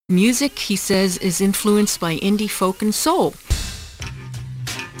Music, he says, is influenced by indie folk and soul.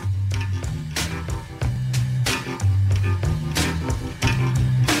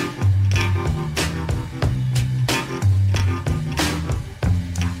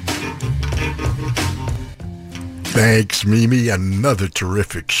 Thanks, Mimi. Another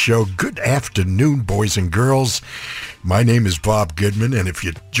terrific show. Good afternoon, boys and girls. My name is Bob Goodman, and if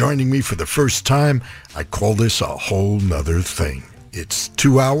you're joining me for the first time, I call this a whole nother thing. It's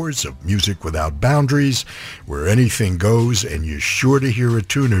 2 hours of music without boundaries, where anything goes, and you're sure to hear a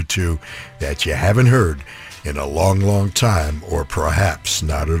tune or two that you haven't heard in a long, long time, or perhaps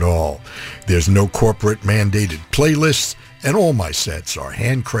not at all. There's no corporate mandated playlists, and all my sets are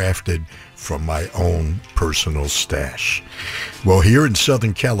handcrafted from my own personal stash. Well, here in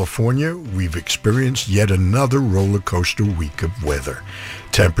Southern California, we've experienced yet another roller coaster week of weather.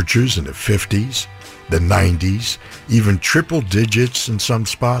 Temperatures in the 50s, the 90s, even triple digits in some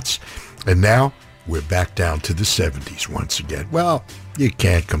spots, and now we're back down to the 70s once again. Well, you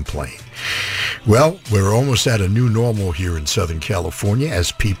can't complain. Well, we're almost at a new normal here in Southern California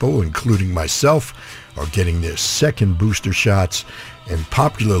as people, including myself, are getting their second booster shots, and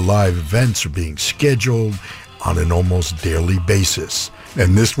popular live events are being scheduled on an almost daily basis.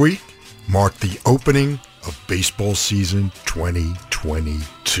 And this week marked the opening of baseball season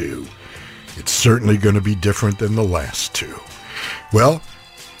 2022. It's certainly going to be different than the last two. Well,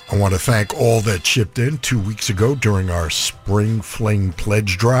 I want to thank all that chipped in 2 weeks ago during our Spring Fling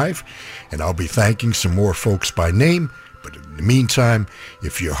Pledge Drive, and I'll be thanking some more folks by name. But in the meantime,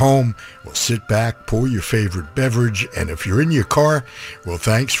 if you're home, well, sit back, pour your favorite beverage, and if you're in your car, well,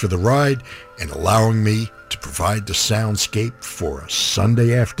 thanks for the ride and allowing me to provide the soundscape for a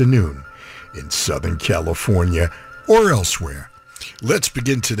Sunday afternoon in Southern California or elsewhere. Let's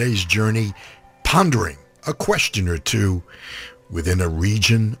begin today's journey pondering a question or two within a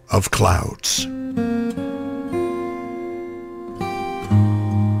region of clouds.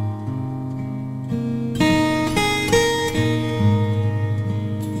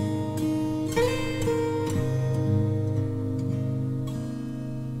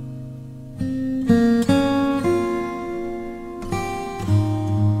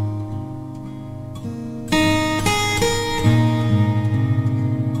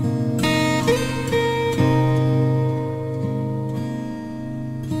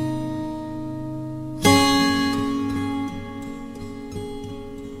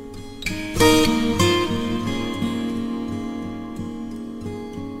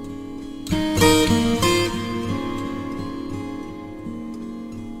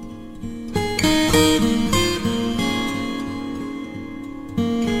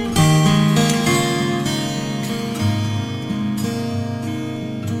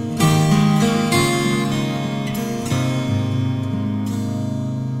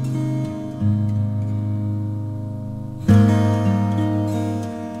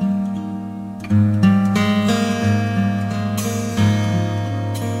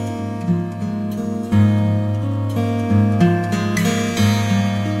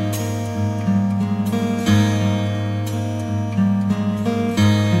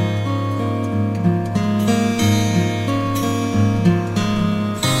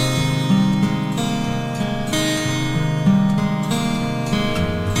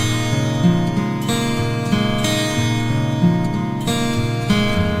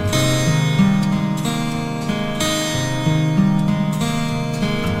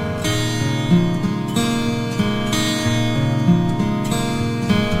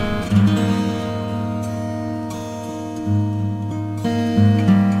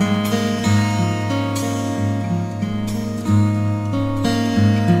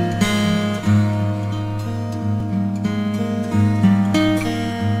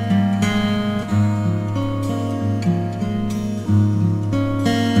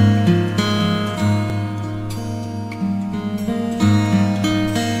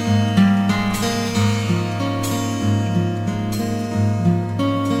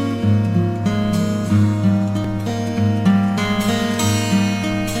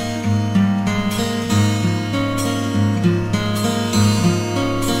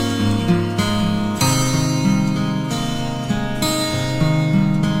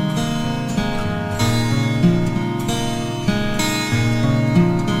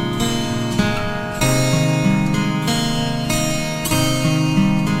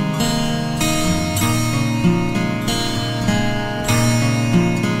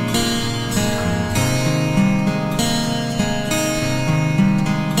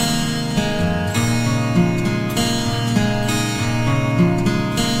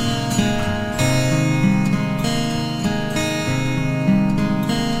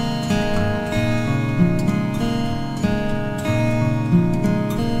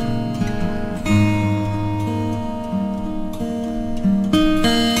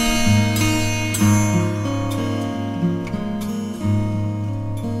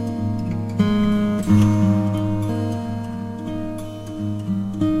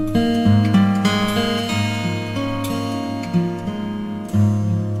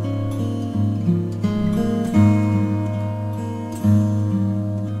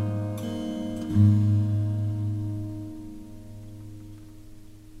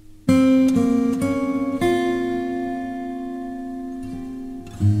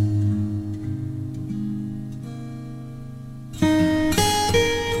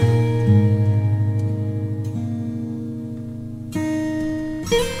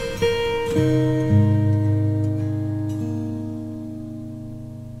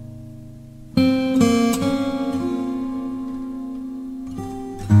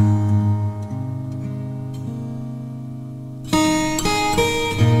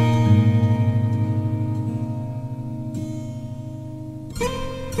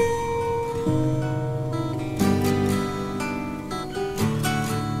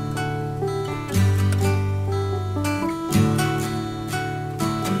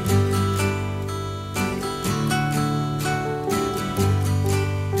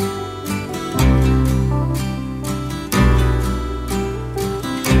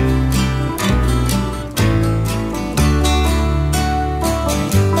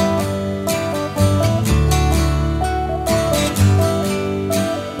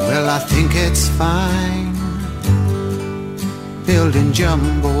 fine, building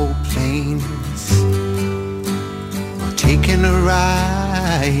jumbo planes, or taking a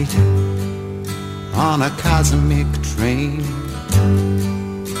ride on a cosmic train.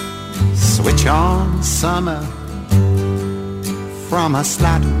 Switch on summer from a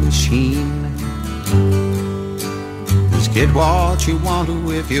slot machine. Just get what you want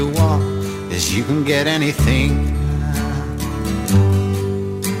to if you want, as you can get anything.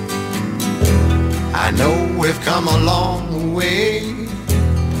 I know we've come a long way,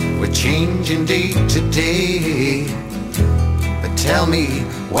 we're changing day to day, but tell me,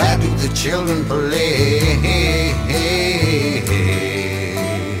 where do the children play?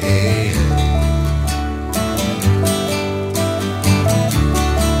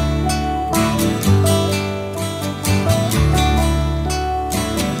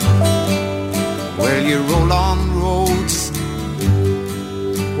 Well, you roll on roads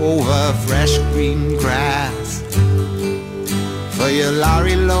over fresh green grass for your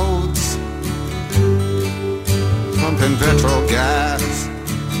lorry loads, pumping petrol gas,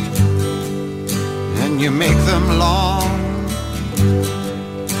 and you make them long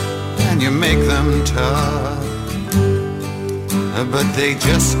and you make them tough, but they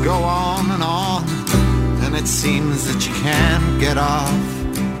just go on, and it seems that you can't get off.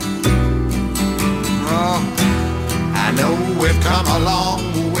 Oh, I know we've come a long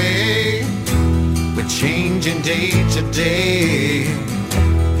way, we're changing day to day,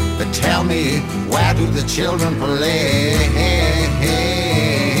 but tell me, where do the children play?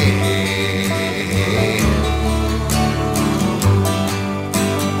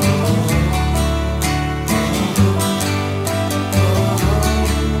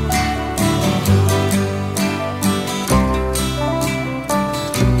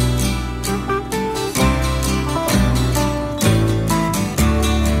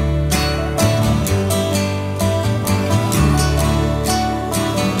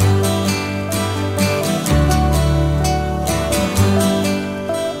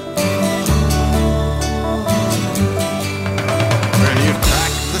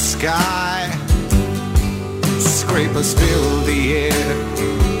 Fill the air,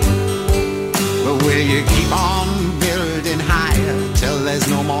 but will you keep on building higher till there's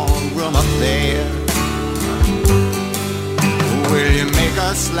no more room up there? Will you make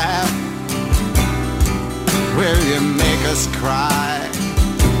us laugh? Will you make us cry?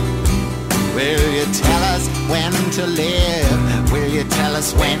 Will you tell us when to live? Will you tell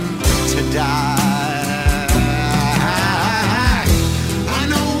us when to die?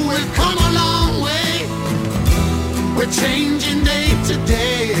 We're changing day to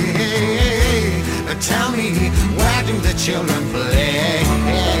day. Tell me, where do the children play?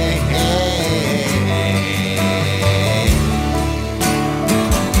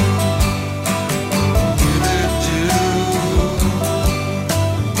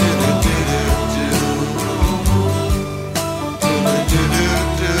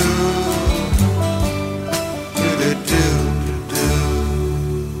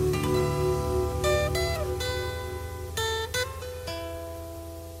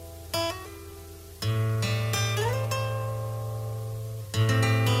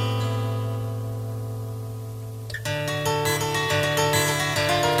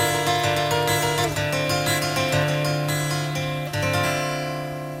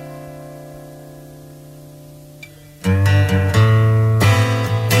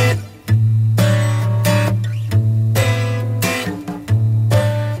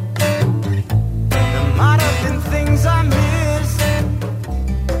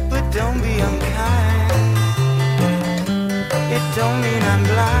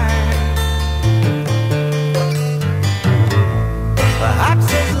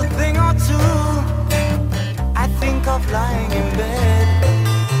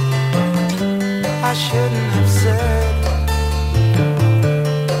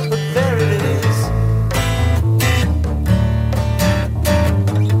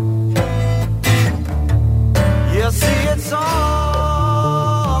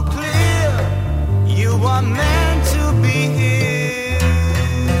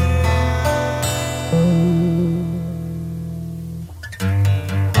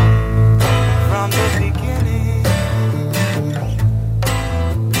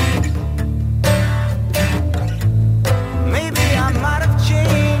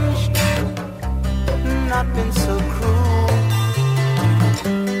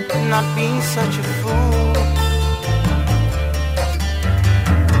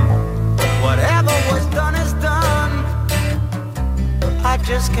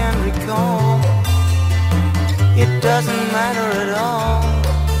 It doesn't matter at all.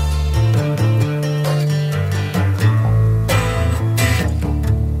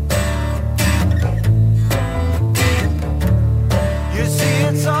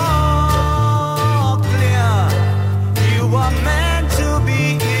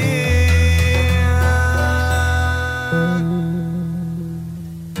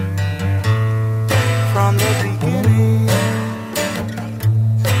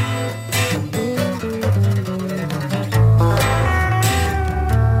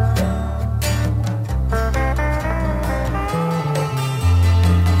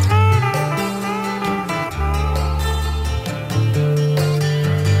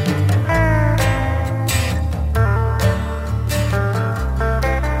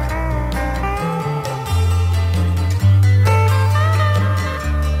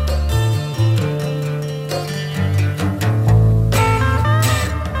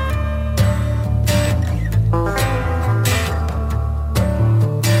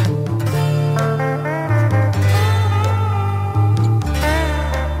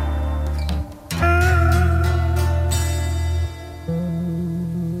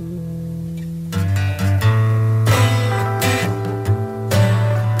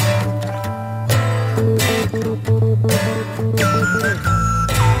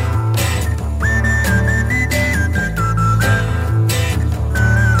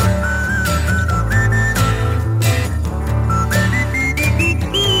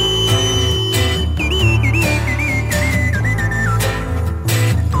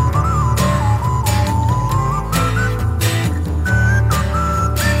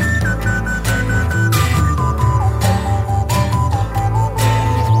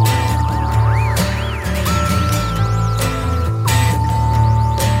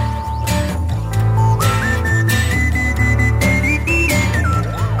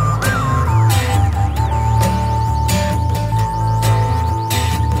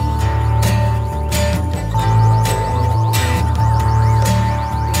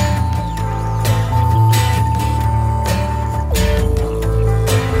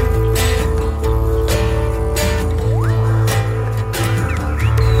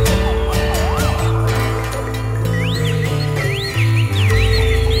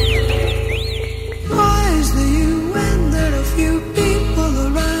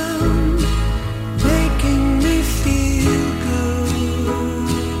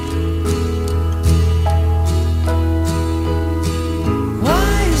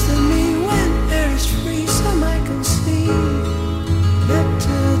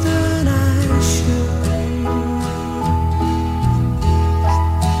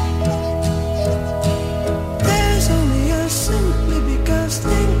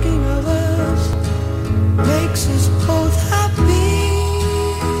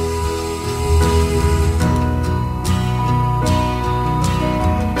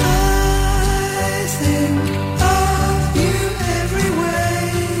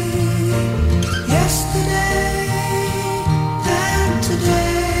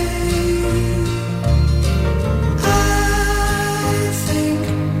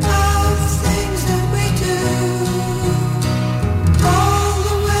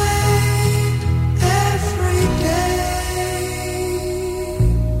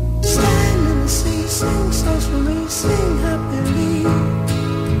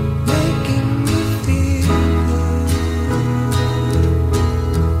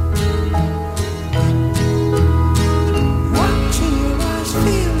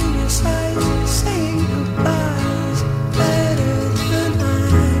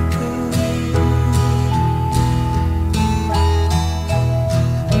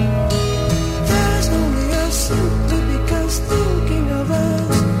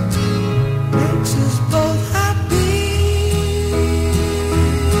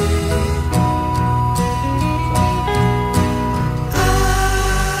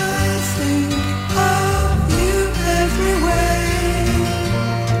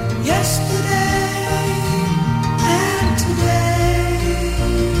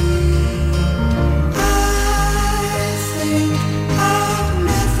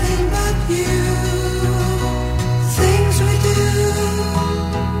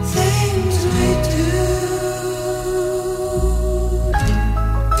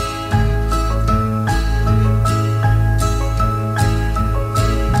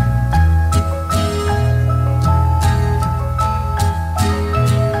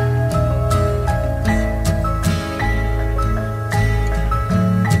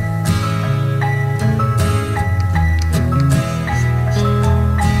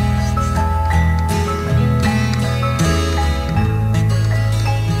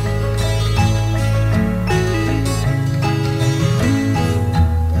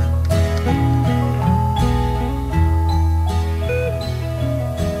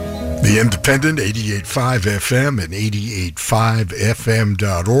 The Independent, 88.5 FM and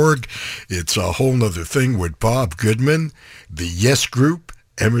 88.5fm.org. It's a whole nother thing with Bob Goodman, the Yes Group,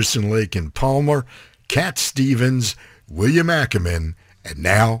 Emerson, Lake and Palmer, Cat Stevens, William Ackerman, and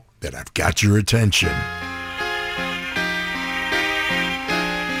Now That I've Got Your Attention.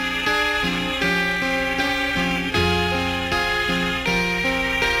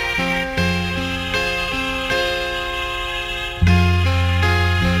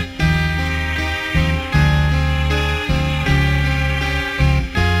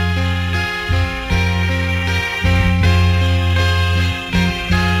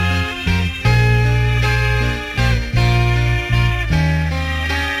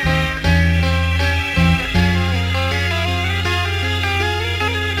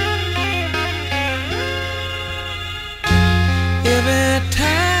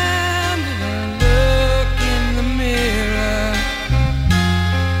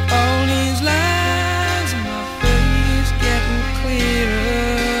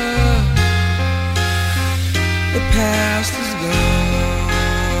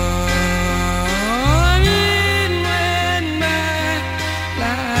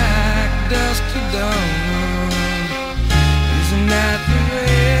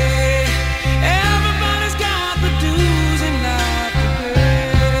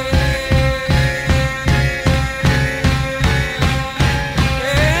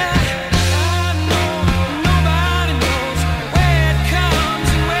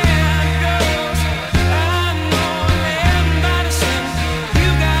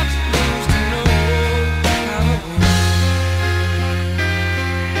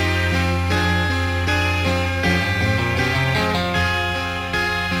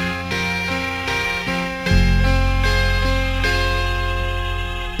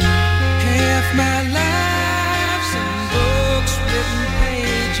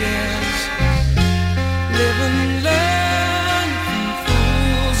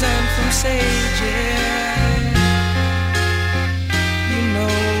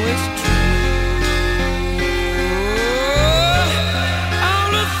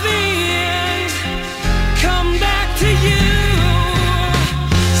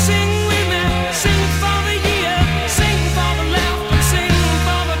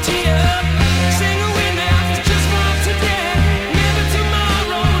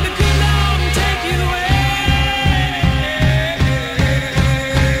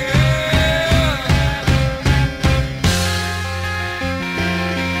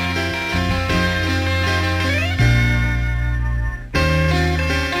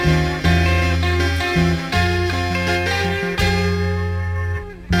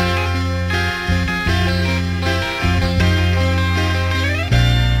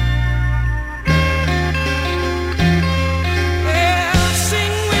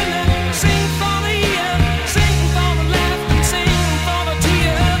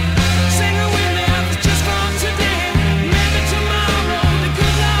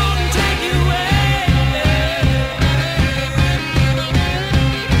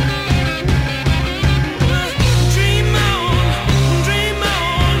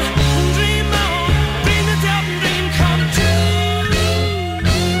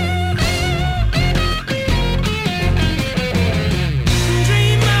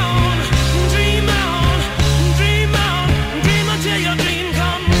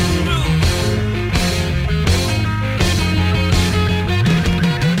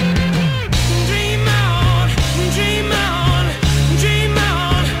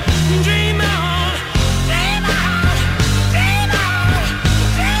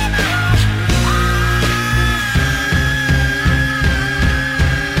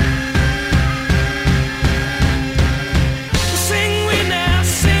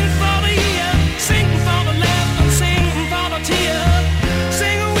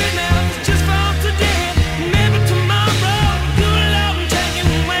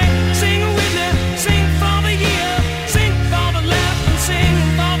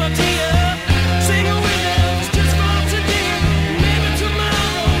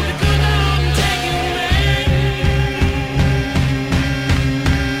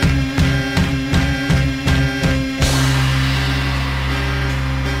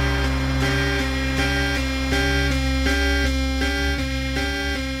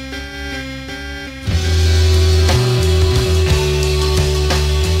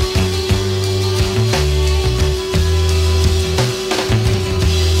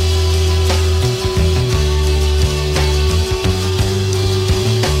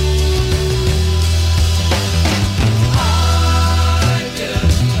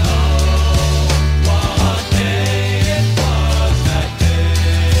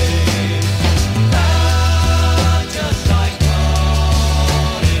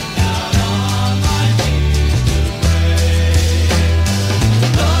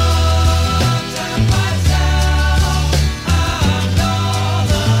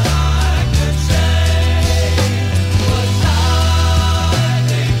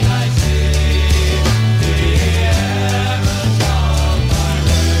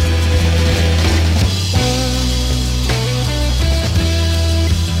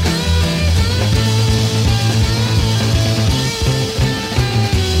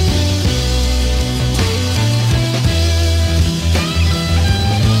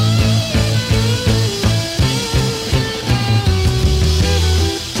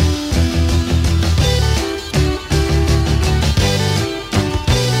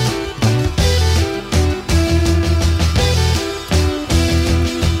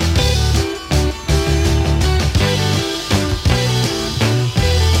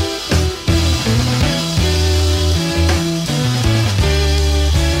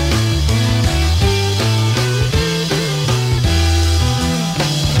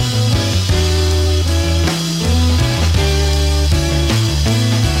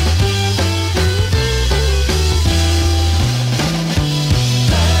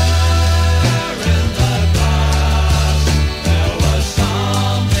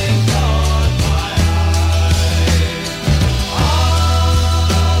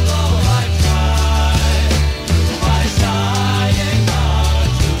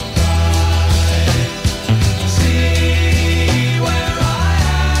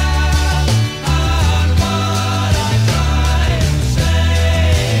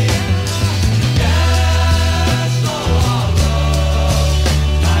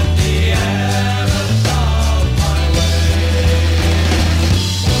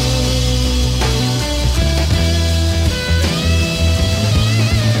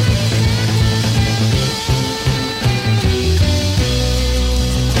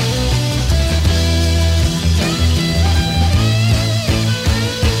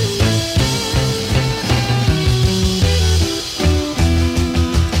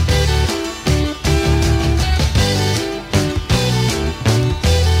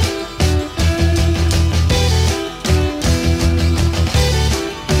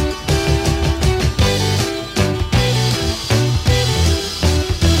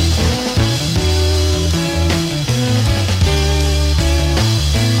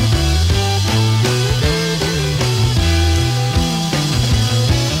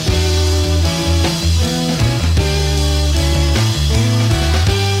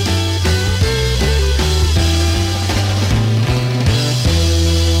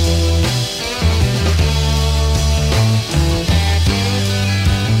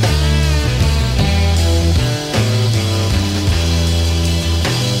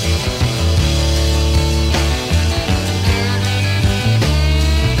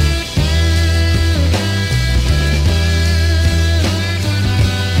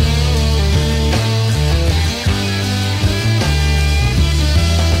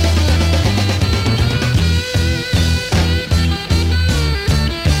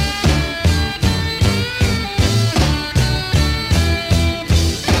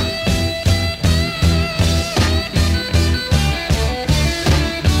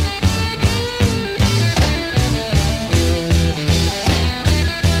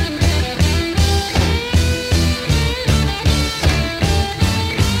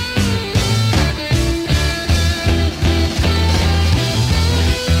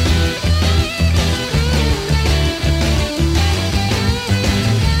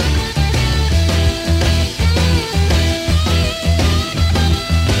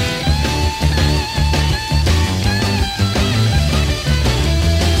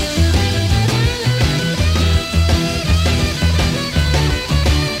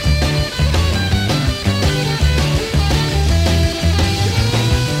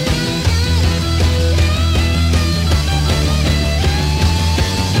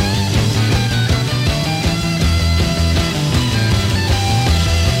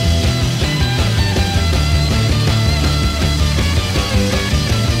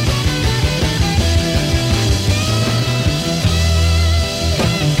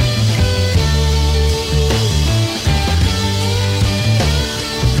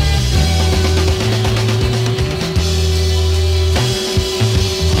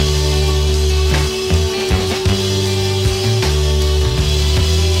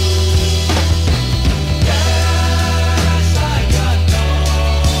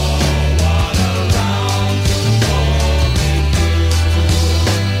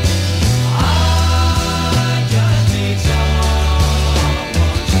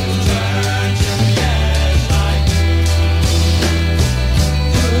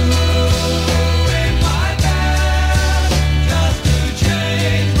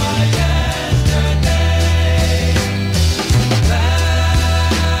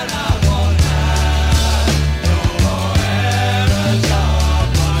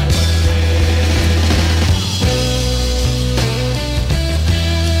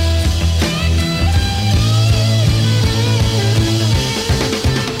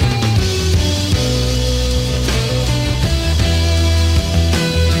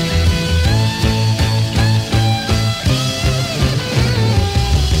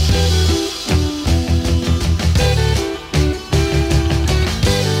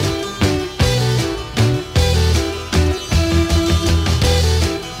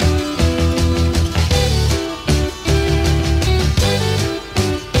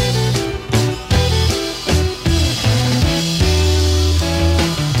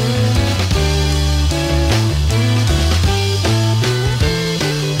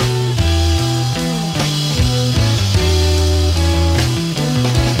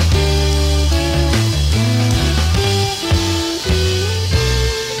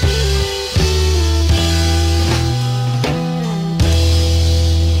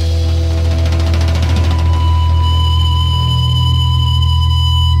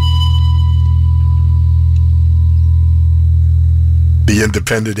 The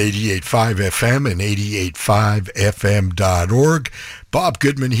Independent 88.5 FM and 88.5fm.org. Bob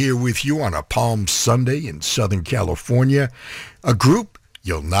Goodman here with you on a Palm Sunday in Southern California. A group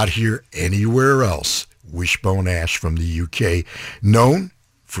you'll not hear anywhere else, Wishbone Ash from the UK, known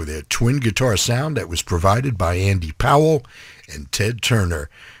for their twin guitar sound that was provided by Andy Powell and Ted Turner.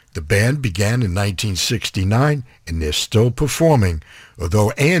 The band began in 1969 and they're still performing,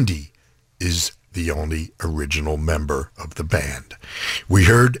 although Andy is the only original member of the band. We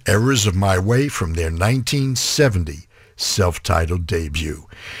heard Errors of My Way from their 1970 self-titled debut.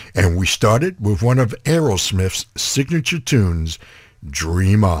 And we started with one of Aerosmith's signature tunes,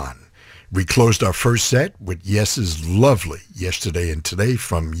 Dream On. We closed our first set with Yes's lovely Yesterday and Today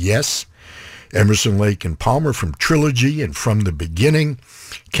from Yes, Emerson, Lake and Palmer from Trilogy and From the Beginning,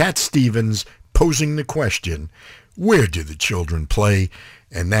 Cat Stevens posing the question, where do the children play?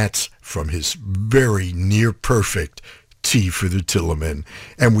 And that's from his very near-perfect Tea for the Tillerman.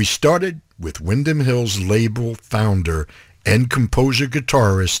 And we started with Windham Hill's label founder and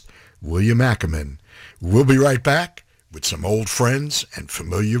composer-guitarist William Ackerman. We'll be right back with some old friends and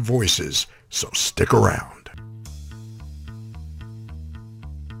familiar voices, so stick around.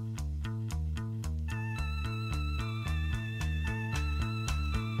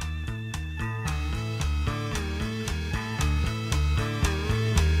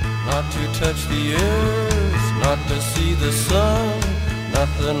 Not to touch the earth, not to see the sun,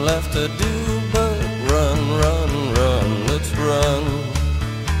 nothing left to do but run, run, run. Let's run.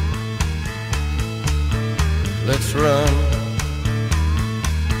 Let's run.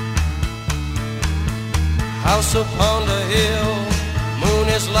 House upon the hill, moon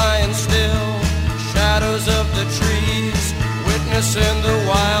is lying still, shadows of the trees, witnessing the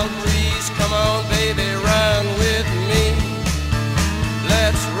wild breeze. Come on, baby, run with me.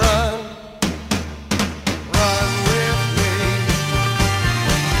 Let's run. Run with me.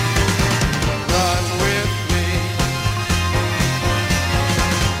 Run with me.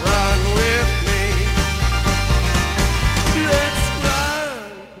 Run with me. Let's run.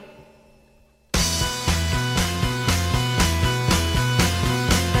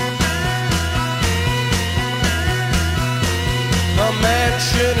 The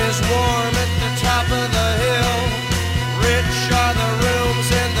mansion is warm at the top of the hill. Rich are the rooms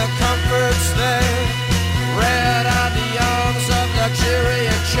and the comforts there. Red are the arms of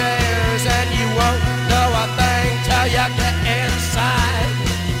luxuriant chairs, and you won't know a thing till you get inside.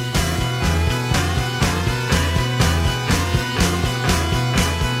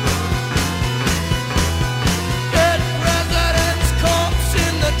 Dead president's corpse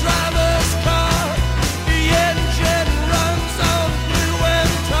in the driver's car. The engine runs on blue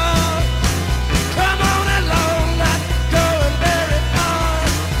and tar. Come on along, not going very far,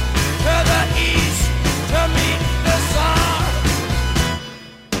 to the east to meet the Tsar.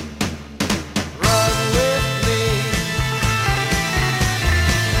 Run with me.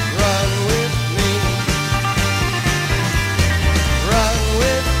 Run with me. Run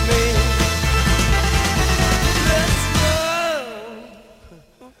with me. Let's run.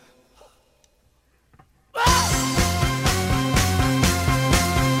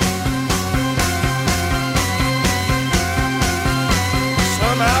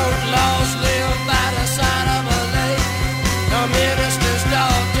 Some outlaws live by the side of a lake. The minister's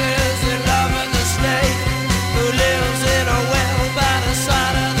daughter is in love with a snake who lives in a well by the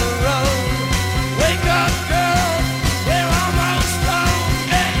side of the road. Wake up, girl, we're almost home.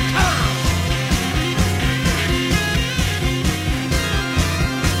 Hey, come.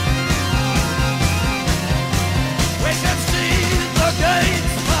 We can see the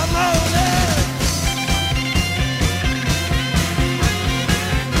gates of morning.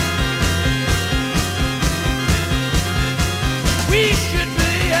 We should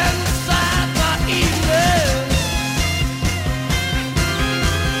be inside the evening.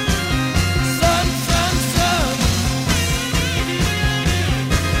 Sun, sun, sun.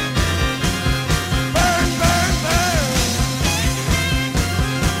 Burn, burn, burn.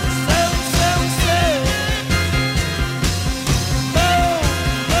 Sail, sail, sail. Blow,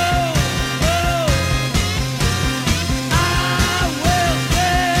 blow, blow. I will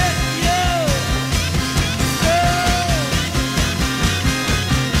let you go.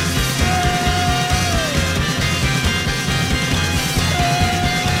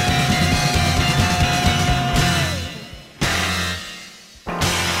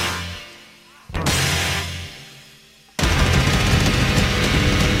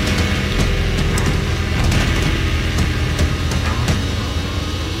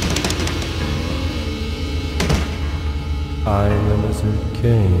 I'm the Lizard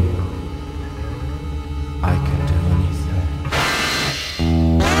King. I can do anything.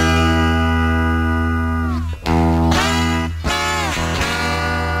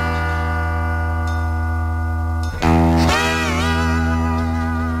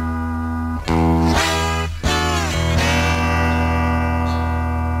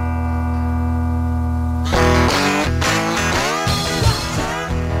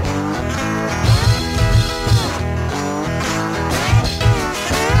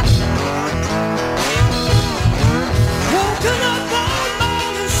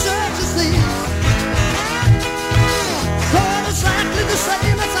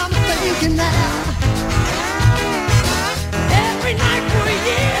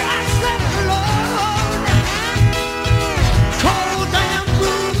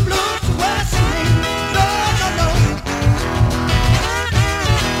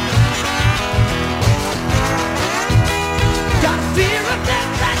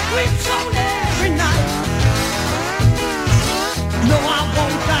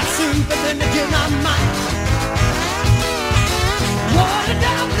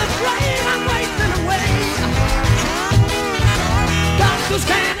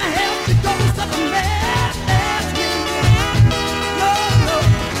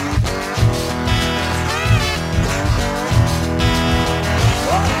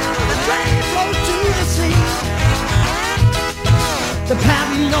 The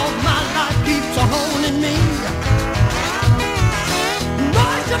pattern of my life keeps a holding me.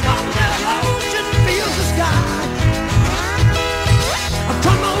 Noise above the ocean fills the sky. I've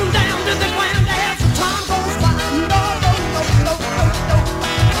come on down to the ground as the time goes by. No, no, no, no, no, no.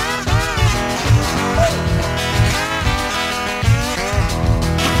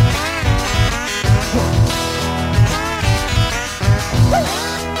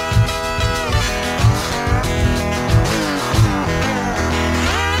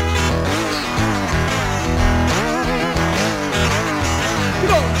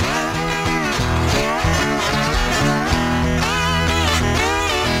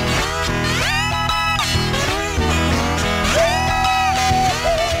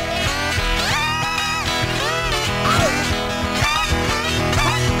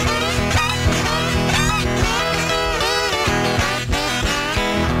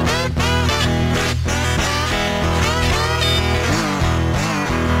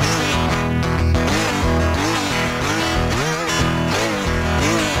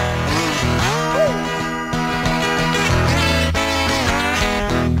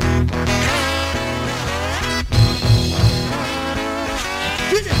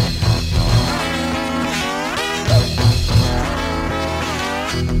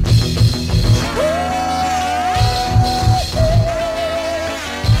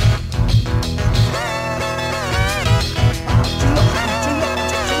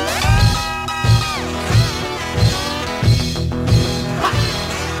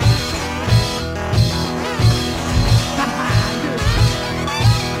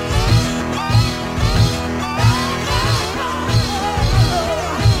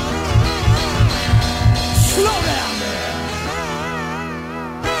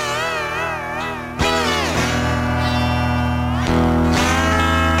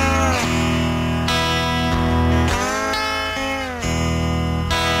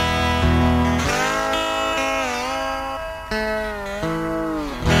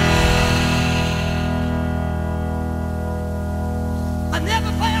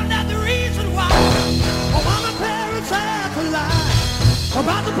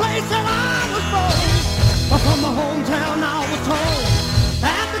 About the place that I was born, but from the hometown I was told.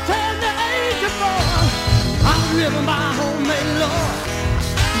 At the tender age of 4, I was living by homemade law.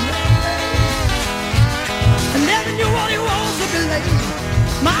 I never knew what it was to be late.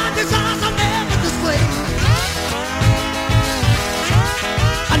 My desires I never displayed.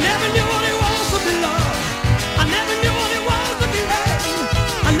 I never knew what it was to be loved. I never knew what it was to be loved.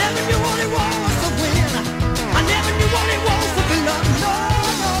 I never knew what it was to win. I never knew what it was to be loved. No.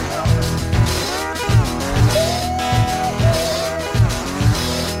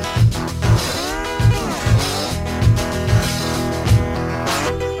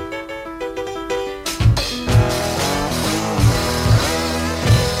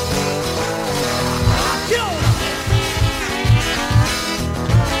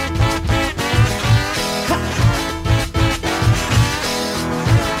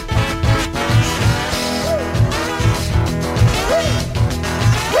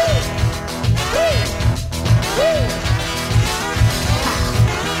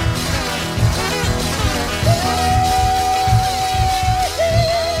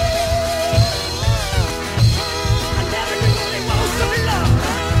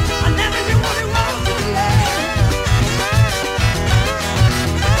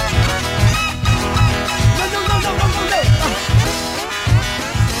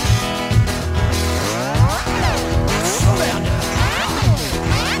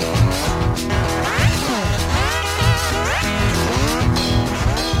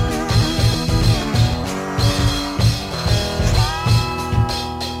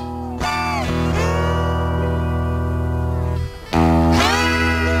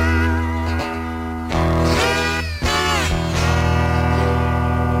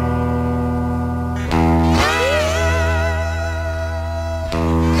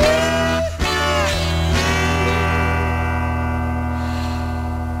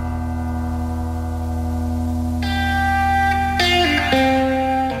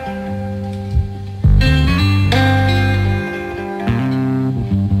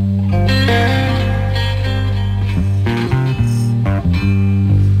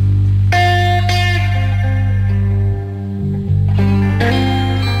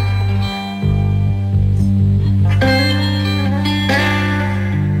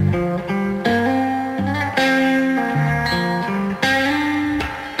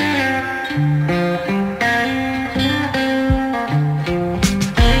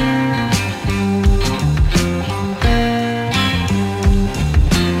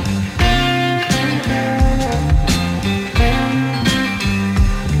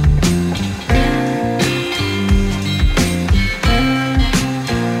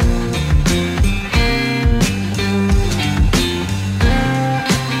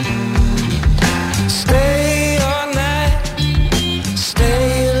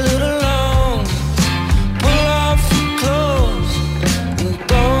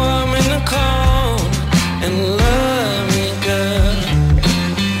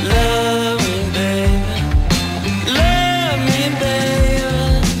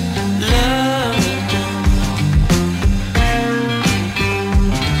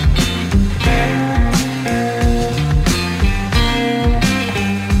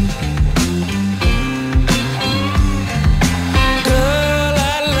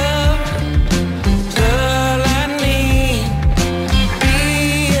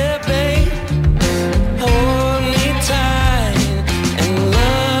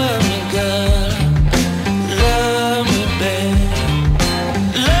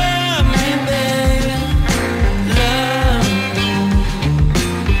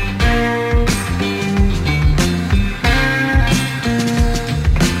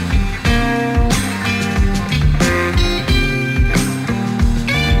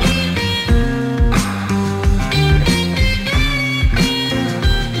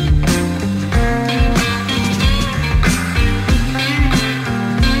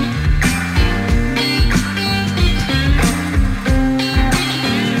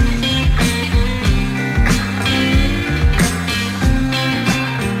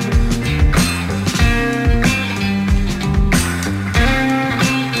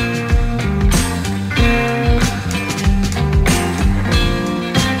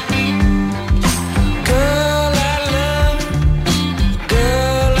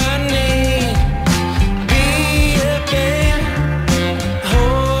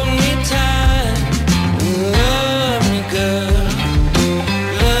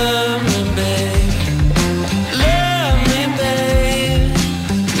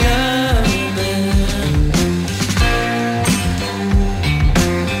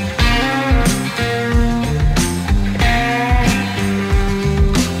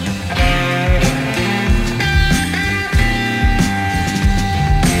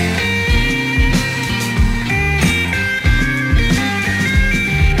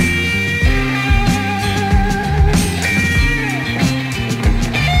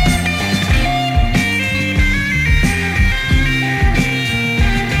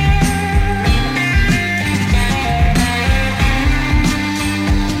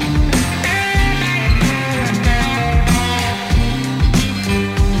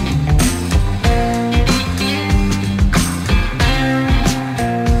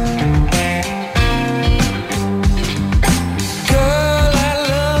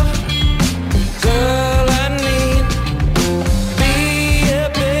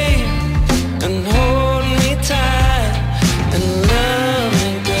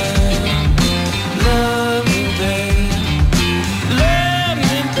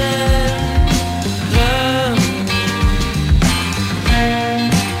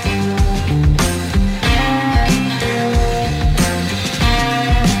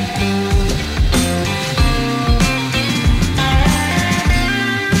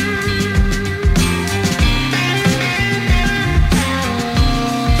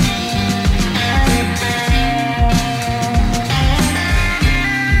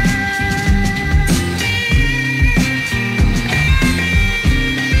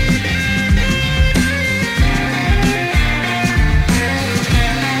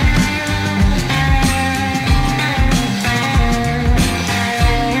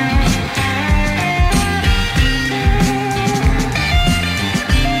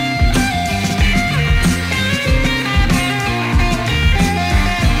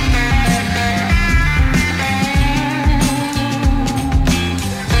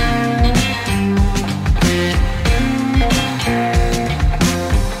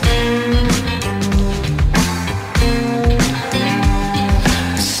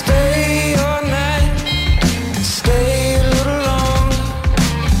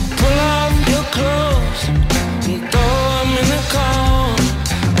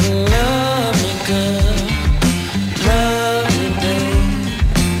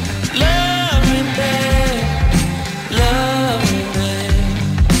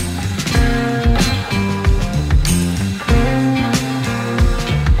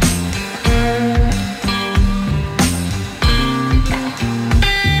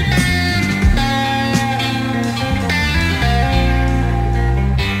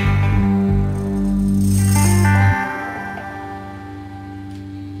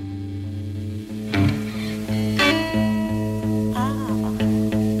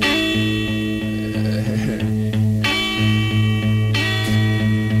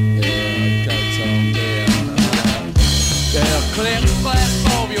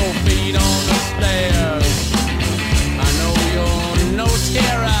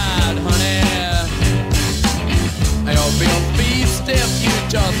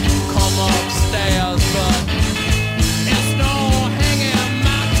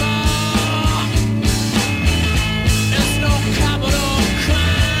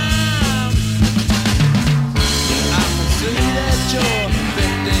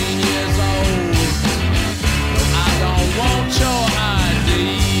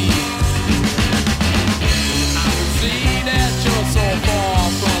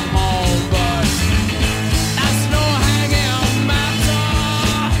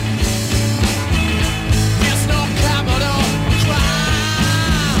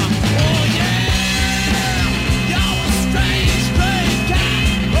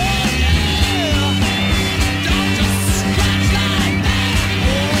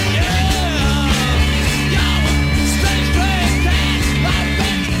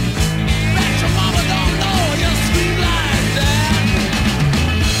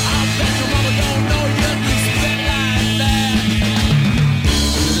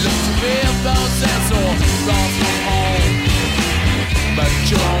 lost from home, but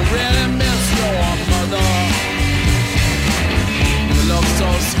you don't really miss your mother. You look so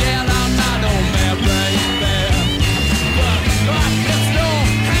scared, I'm not no man, baby. But it's no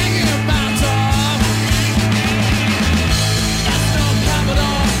hanging matter. That's no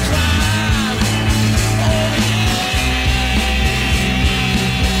capital crime. Oh yeah.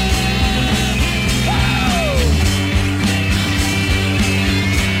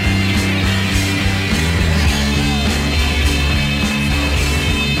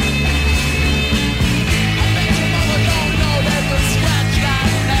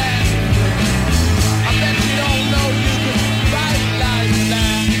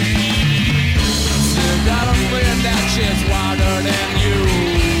 She's wilder than you.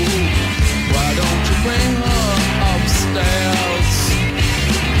 Why don't you bring her upstairs?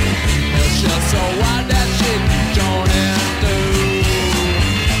 It's just so wild that she don't do.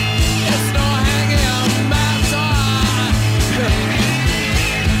 It's no hanging matter.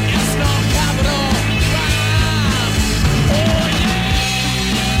 It's no capital crime. Oh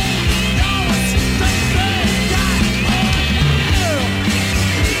yeah. You're a straight guy. Oh yeah.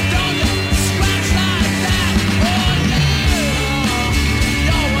 Don't you scratch like that.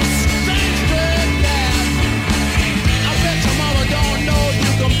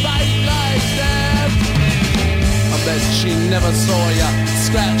 Bet she never saw ya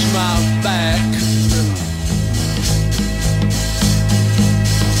scratch my back.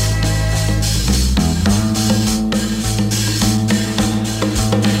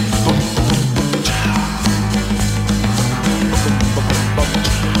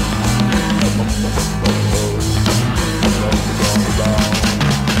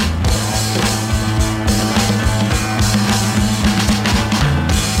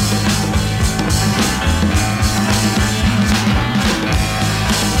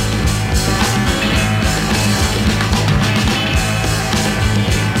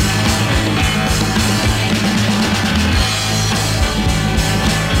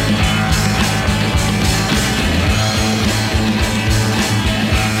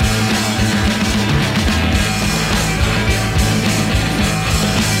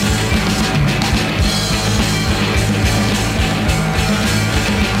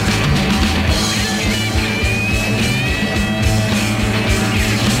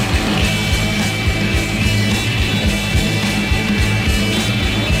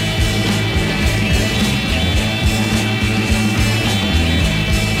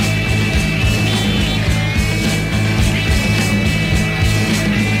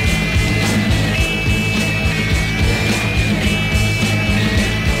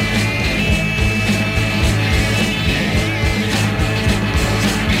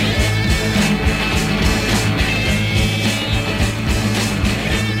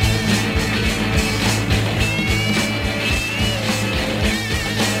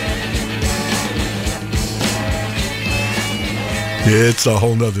 It's a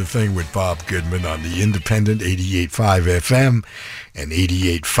whole nother thing with Bob Goodman on the independent 88.5 FM and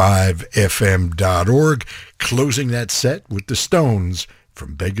 88.5fm.org. Closing that set with the Stones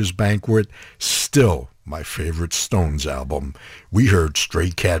from Beggar's Banquet, still my favorite Stones album. We heard Stray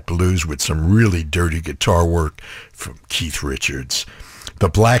Cat Blues with some really dirty guitar work from Keith Richards. The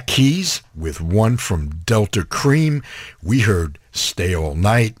Black Keys with one from Delta Cream. We heard Stay All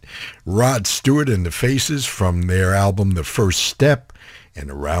Night. Rod Stewart and the Faces from their album The First Step and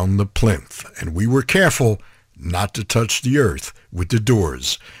Around the Plinth. And we were careful not to touch the earth with the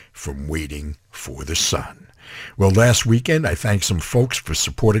Doors from Waiting for the Sun. Well, last weekend I thanked some folks for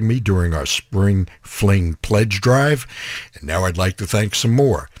supporting me during our Spring Fling Pledge Drive. And now I'd like to thank some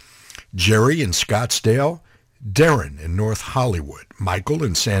more. Jerry in Scottsdale, Darren in North Hollywood, Michael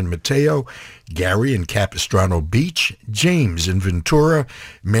in San Mateo, Gary in Capistrano Beach, James in Ventura,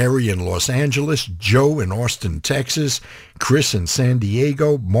 Mary in Los Angeles, Joe in Austin, Texas, Chris in San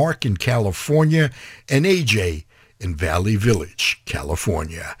Diego, Mark in California, and AJ in Valley Village,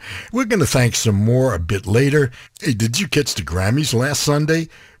 California. We're going to thank some more a bit later. Hey, did you catch the Grammys last Sunday?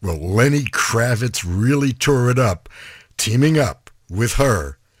 Well, Lenny Kravitz really tore it up, teaming up with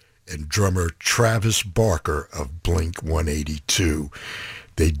her and drummer Travis Barker of Blink-182.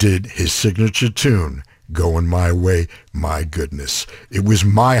 They did his signature tune, Going My Way. My goodness, it was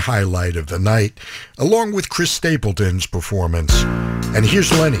my highlight of the night, along with Chris Stapleton's performance. And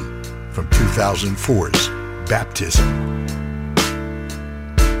here's Lenny from 2004's Baptism.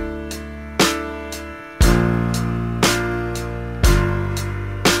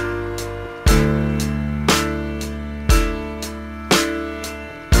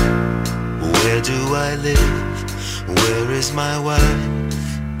 Where do I live? Where is my wife?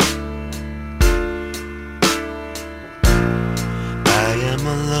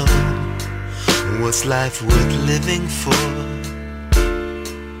 this life worth living for?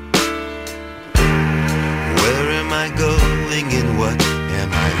 Where am I going and what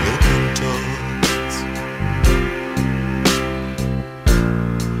am I looking towards?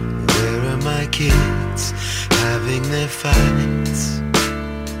 Where are my kids having their fights?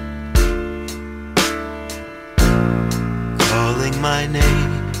 Calling my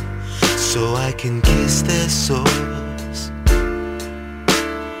name so I can kiss their souls.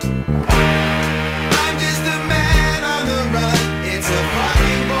 I'm just a man on the run, it's a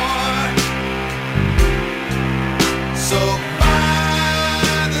fucking war. So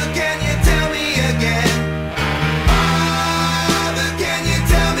Father, can you tell me again? Father, can you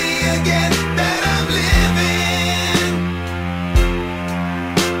tell me again that I'm living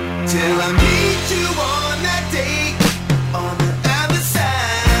till I meet you on that date on the other side?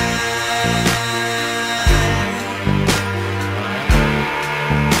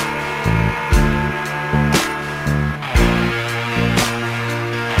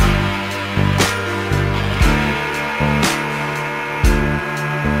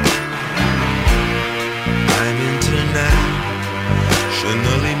 I'm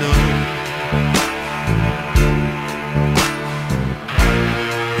internationally known.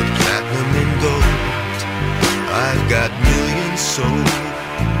 With platinum and gold, I've got millions sold.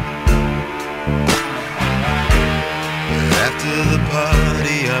 After the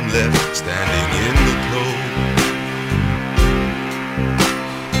party, I'm left standing in the cold.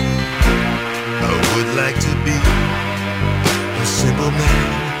 I would like to be a simple man,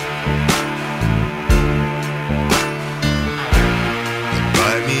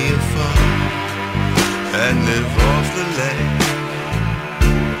 buy me a farm and live off the land.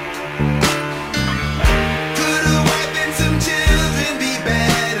 Could a wife and some children be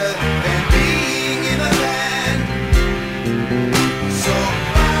better than being in a band? So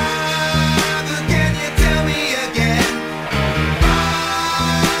Father, can you tell me again?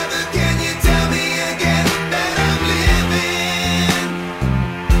 Father, can you tell me again that I'm living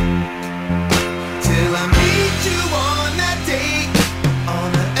till I meet you on that date on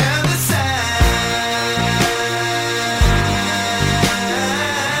the other side?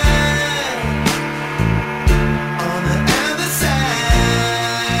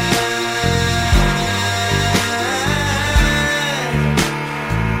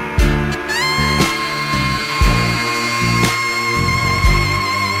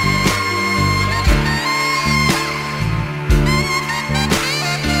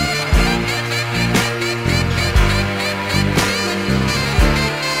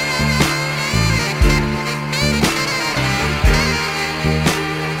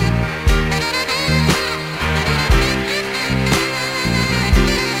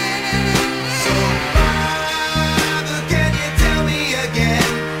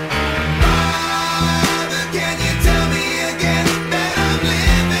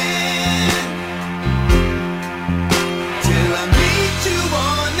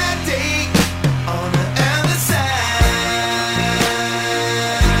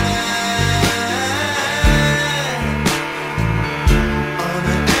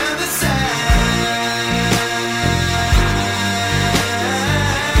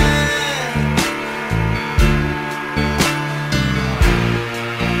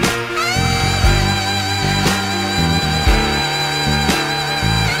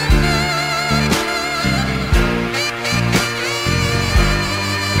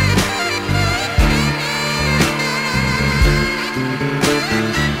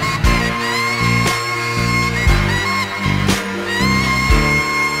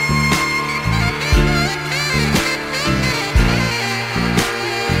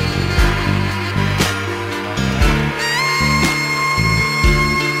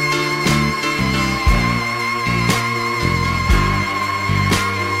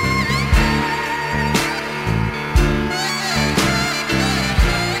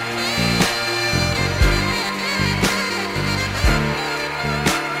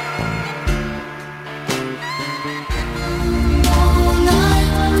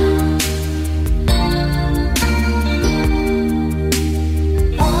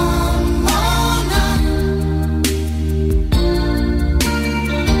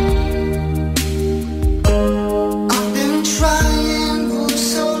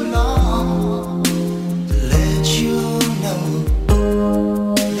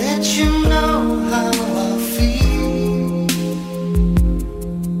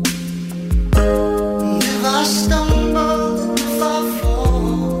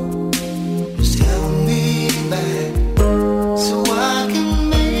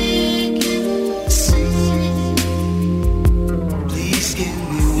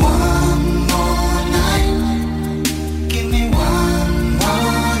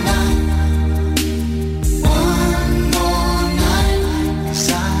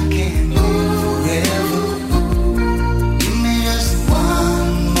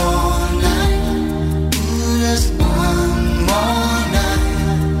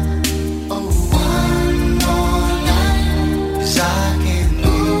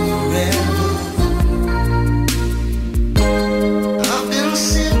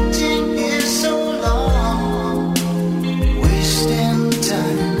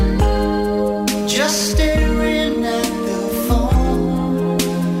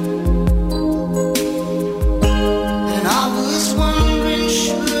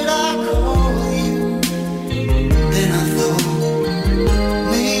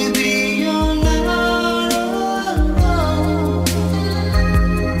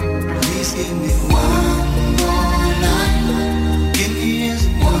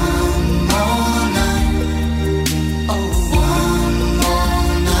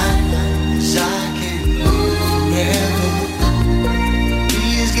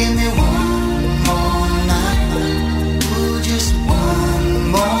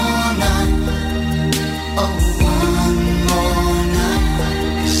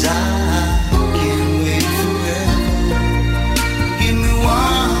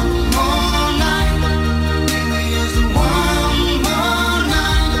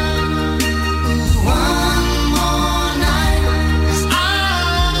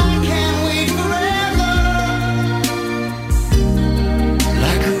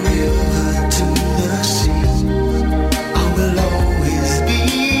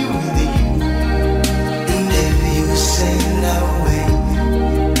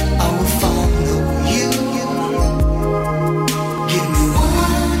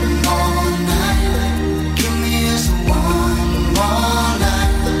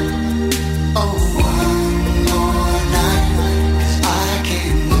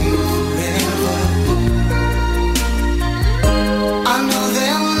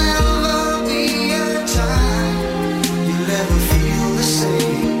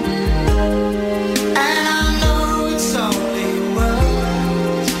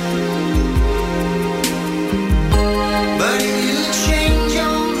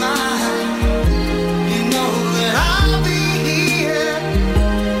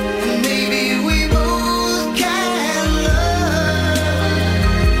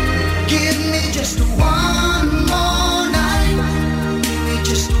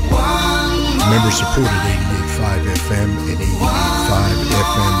 Member-supported 88.5 FM and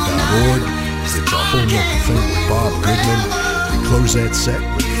 88.5fm.org. It's a whole nother thing with Bob Goodman. We close that set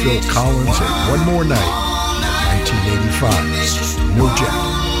with Phil Collins and One More Night, 1985's No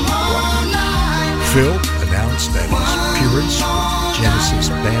Jacket. Phil announced that his appearance with Genesis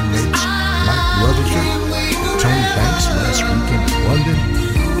bandmates Mike Rutherford and Tony Banks last weekend in London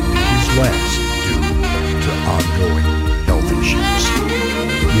is last due to ongoing health issues.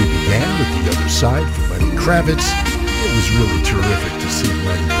 We began with The Other Side from Lenny Kravitz. It was really terrific to see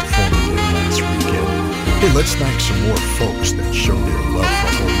Lenny performing there last weekend. Hey, let's thank some more folks that showed their love for a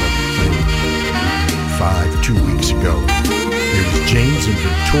whole other thing. 2 weeks ago. Here's James in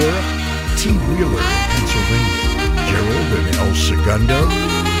Ventura, T. Wheeler in Pennsylvania, Gerald in El Segundo,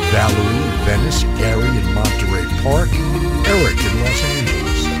 Valerie in Venice, Gary in Monterey Park, Eric in Los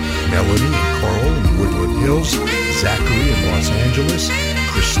Angeles, Melanie and Carl in Woodland Hills, Zachary in Los Angeles,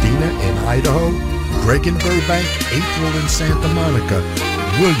 Christina in Idaho, Greg in Burbank, April in Santa Monica,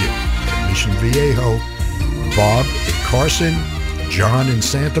 William in Mission Viejo, Bob in Carson, John in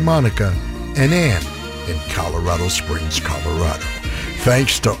Santa Monica, and Ann in Colorado Springs, Colorado.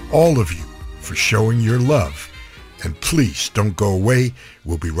 Thanks to all of you for showing your love. And please don't go away.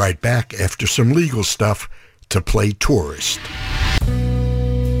 We'll be right back after some legal stuff to play Tourist.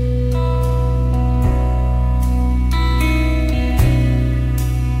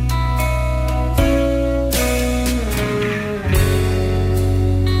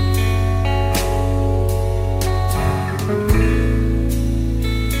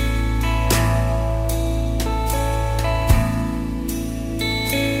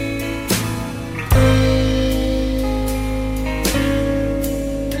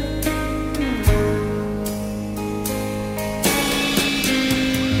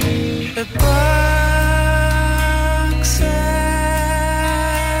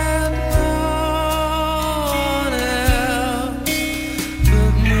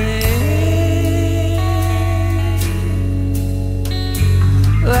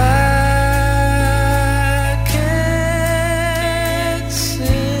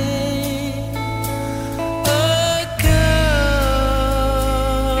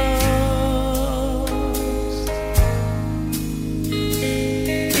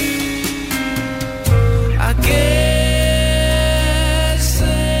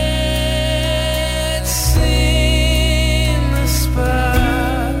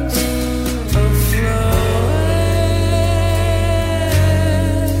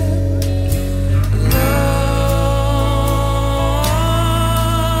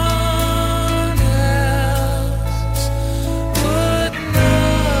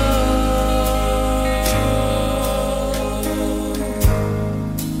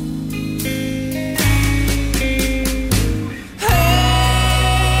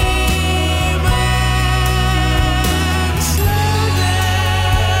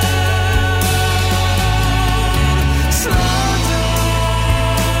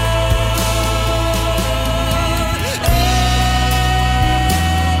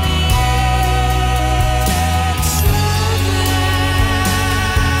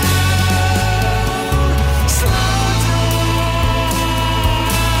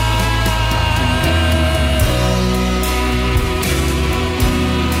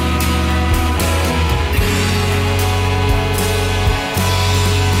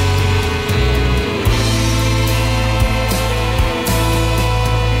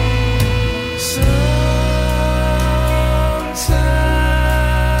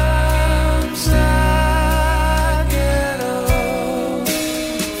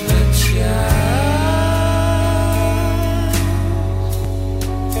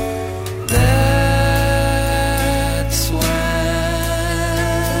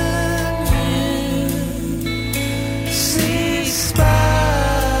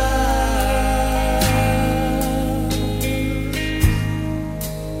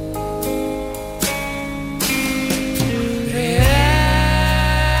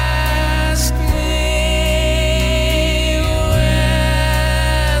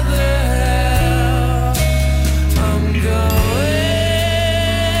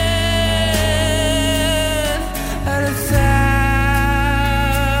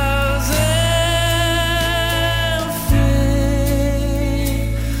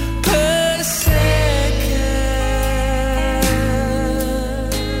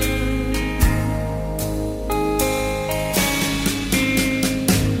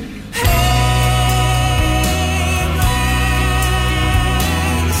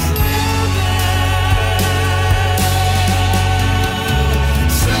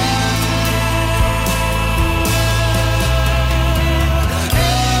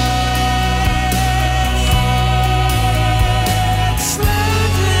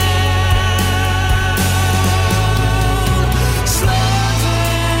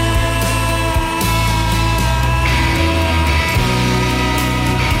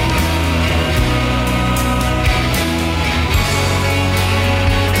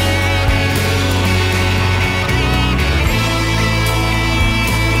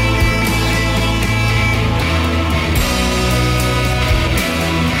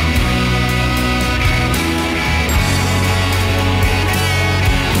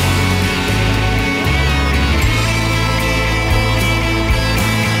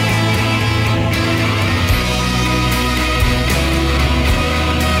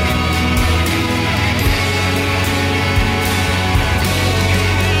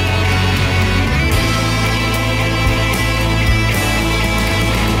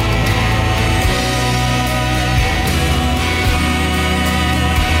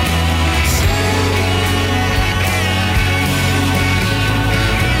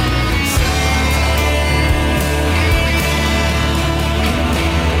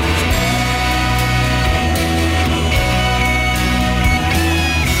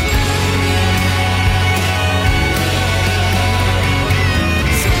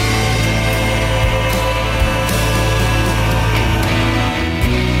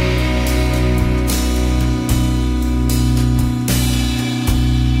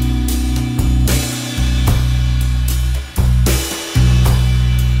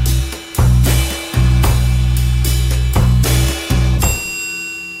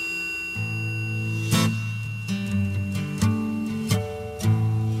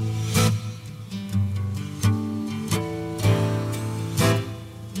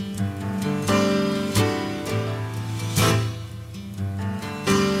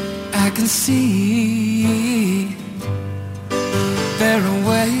 see very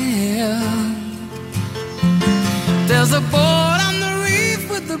well. There's a boat on the reef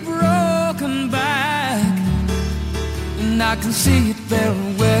with a broken back, and I can see it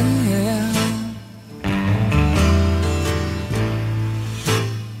very well.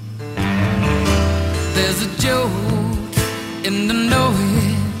 There's a joke in the know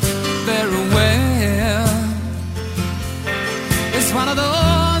it very well. It's one of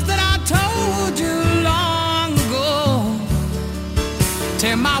those that I told you long ago.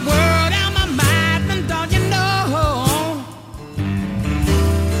 Take my word out my mind, and don't you know?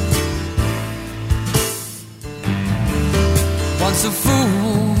 Once a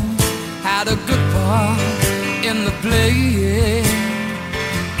fool had a good part in the play.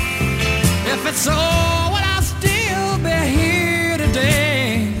 If it's so, would I still be here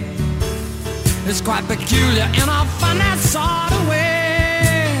today? It's quite peculiar in a funny sort of way.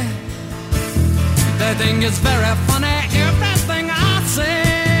 They think it's very funny everything I say.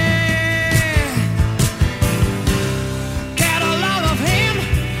 Get a load of him,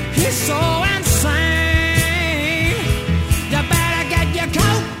 he's so insane. You better get your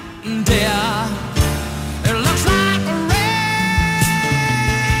coat, dear. It looks like rain.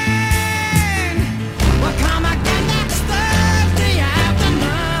 We'll come again next Thursday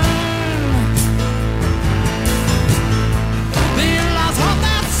afternoon. The in-laws hope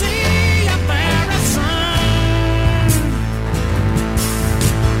they'll see you very soon.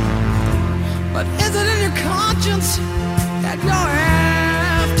 But is it in your conscience that you're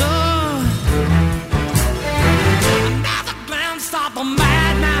after? Another glance stop a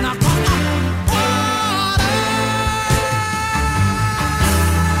madman across the water.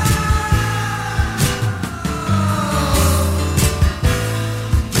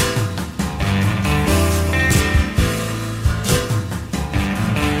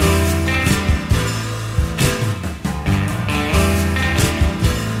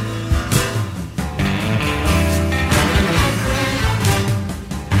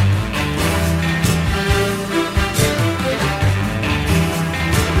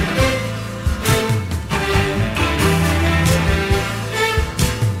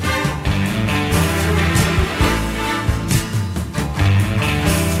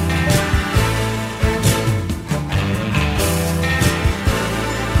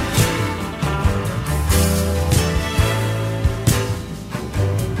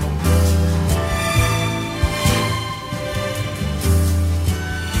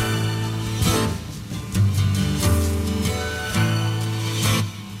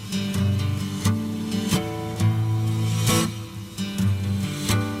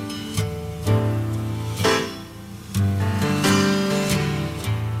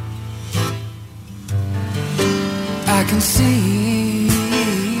 I can see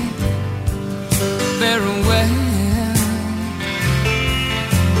very well.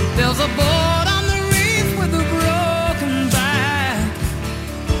 There's a boat on the reef with a broken back,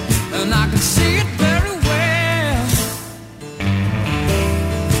 and I can see it very well.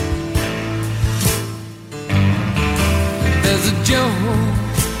 There's a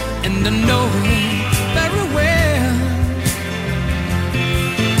joke in the know very well.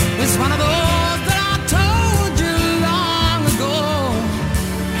 It's one of those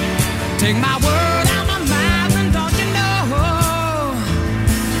take my word out my mouth, and don't you know?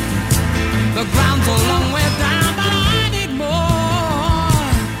 The ground's a long way down, but I need more.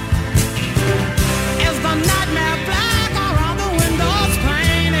 Is the nightmare black or are the windows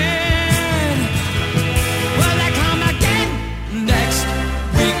painted? Will they come again next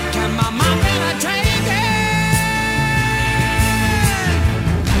week? Can my mom get a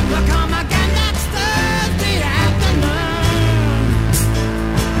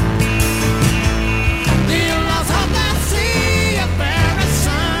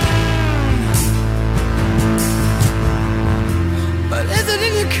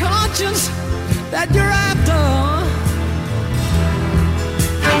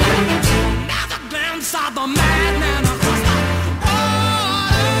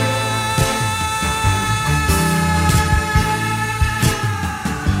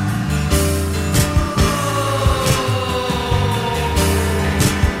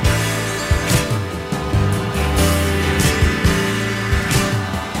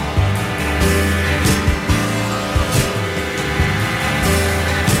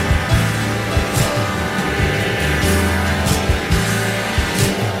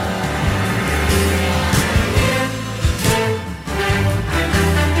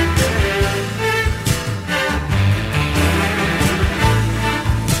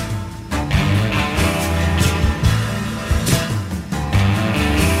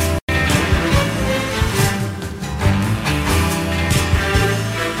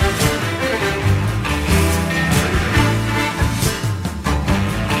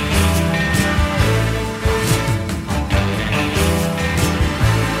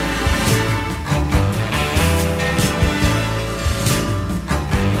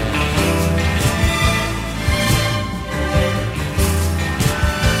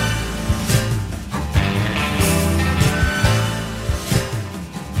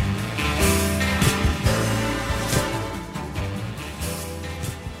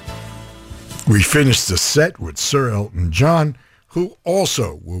We finished the set with Sir Elton John, who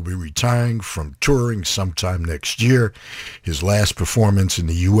also will be retiring from touring sometime next year. His last performance in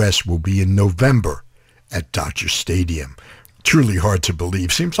the U.S. will be in November at Dodger Stadium. Truly hard to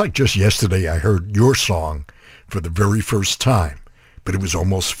believe. Seems like just yesterday I heard your song for the very first time, but it was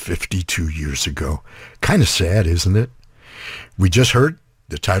almost 52 years ago. Kind of sad, isn't it? We just heard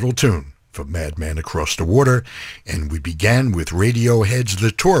the title tune from Madman Across the Water, and we began with Radiohead's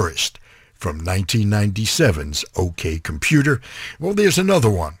The Tourist from 1997's OK Computer. Well, there's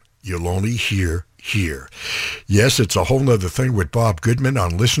another one you'll only hear here. Yes, it's a whole nother thing with Bob Goodman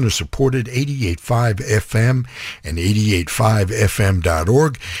on listener-supported 88.5 FM and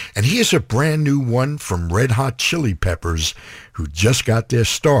 88.5fm.org. And here's a brand new one from Red Hot Chili Peppers, who just got their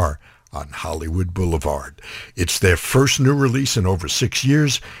star on Hollywood Boulevard. It's their first new release in over 6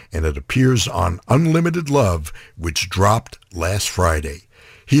 years, and it appears on Unlimited Love, which dropped last Friday.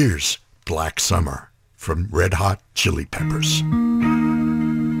 Here's Black Summer from Red Hot Chili Peppers.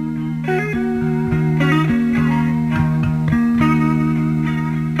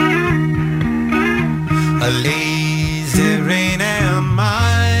 A lazy rain am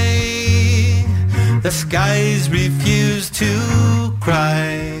I, the skies refuse to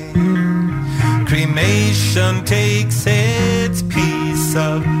cry. Cremation takes its piece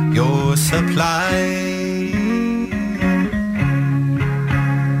of your supply.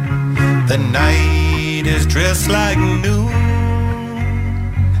 The night is dressed like noon.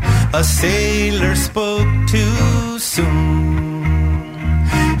 A sailor spoke too soon,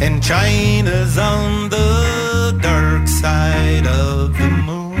 and China's on the dark side of the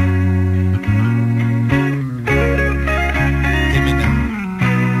moon. Give me now.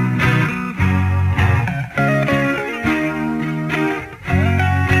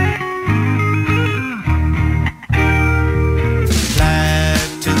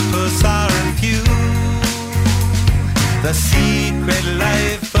 Platypus are few, the secret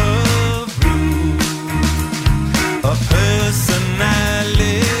life of Rue, a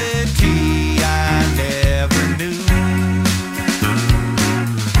personality I never knew.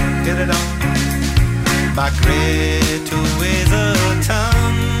 Get it on. My Greta weighs a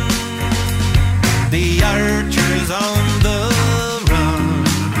ton. The archer's on the run,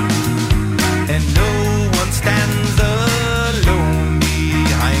 and no one stands alone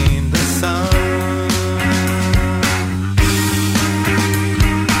behind the sun.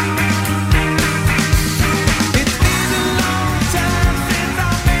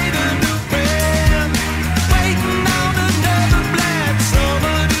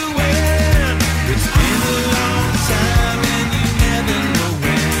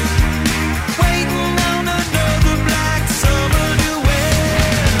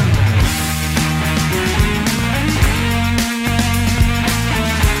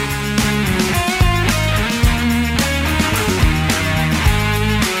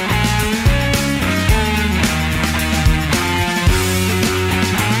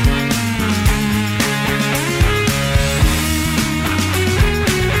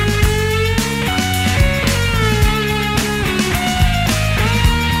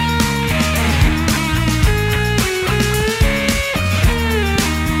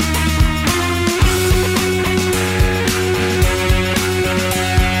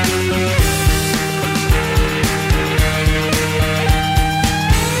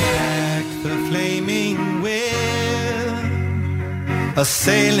 A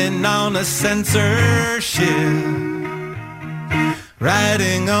sailing on a censorship,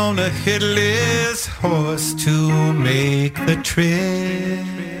 riding on a headless horse to make the trip.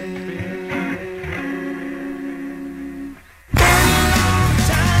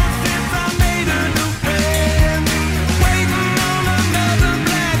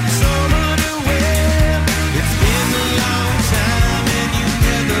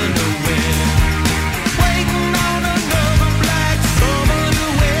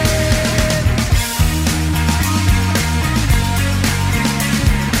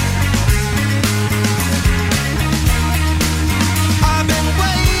 I've been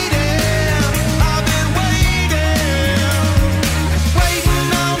waiting.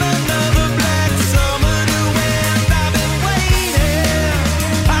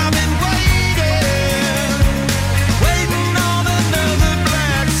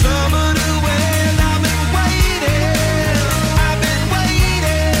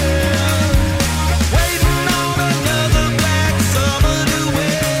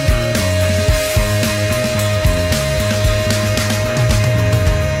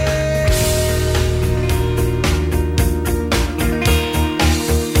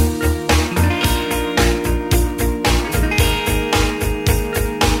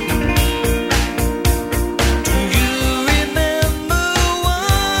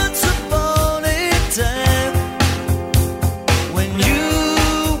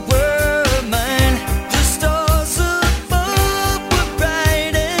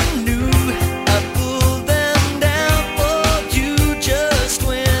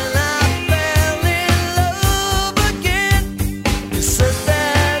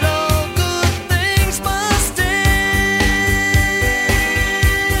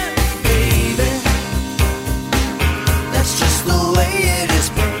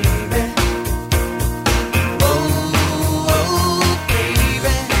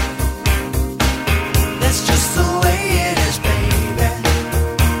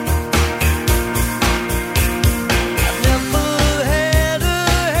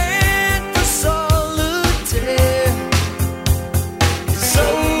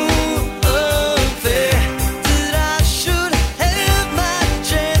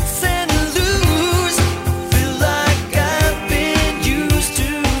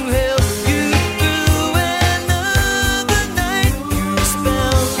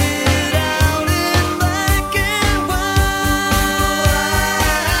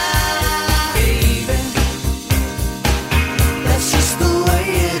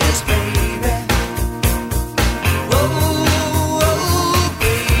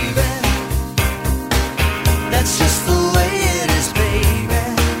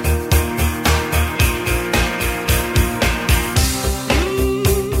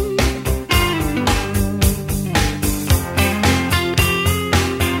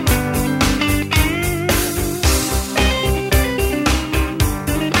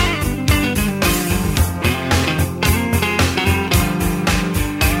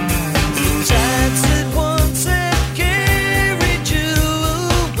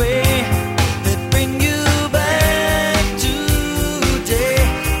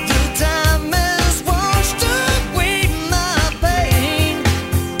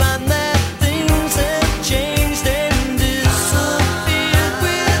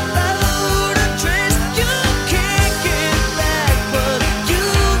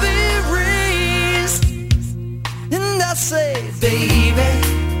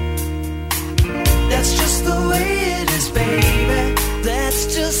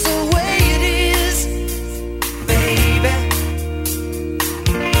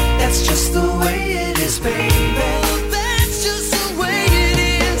 way it is, baby. That's just the way it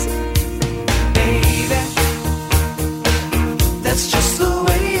is, baby. That's just the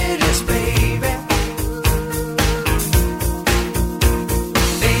way it is, baby.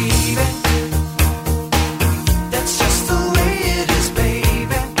 Baby. That's just the way it is,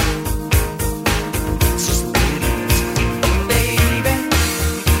 baby. It's just the way it is, baby.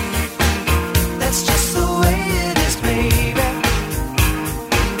 That's just the way it is, baby.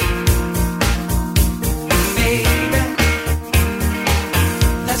 Baby.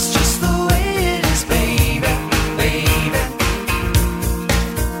 That's just the way it is, baby. Baby.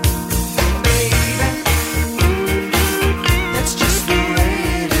 Baby. That's just the way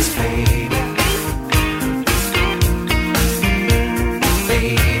it is, baby.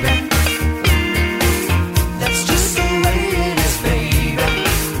 Baby. That's just the way it is, baby.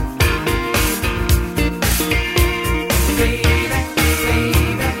 Baby,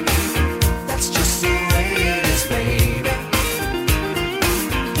 baby. That's just the way it is, baby.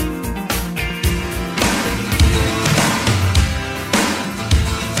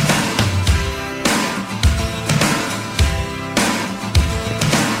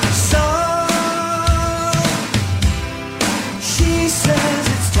 So she says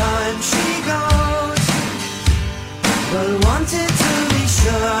it's time she goes, but wanted to be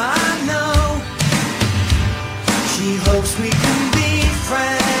sure I know. She hopes we can be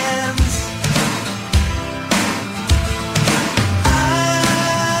friends. I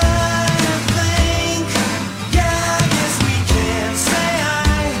think, yeah, I guess we can say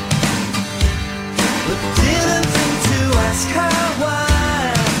but didn't think to ask her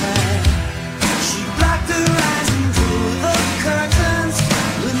why. She blocked her eyes and drew the curtains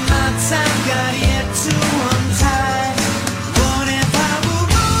when my time got yet to untie. What if I were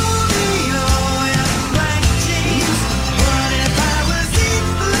Romeo in black jeans? What if I was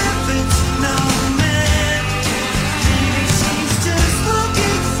evil if it's no man? Maybe she's just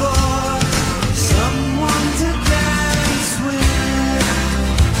looking for someone to dance with.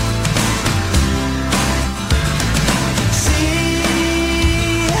 See,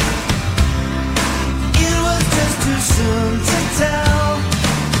 it was just too soon to tell.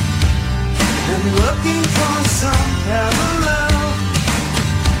 I'm looking for some parallel.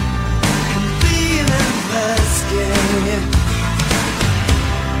 I'm feeling less scared.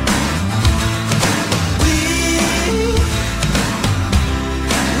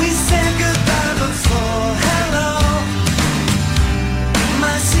 We said goodbye before hello.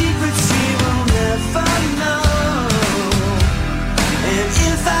 My secrets she will never know. And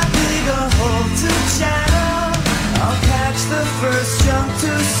if I dig a hole to shadow, I'll catch the first jump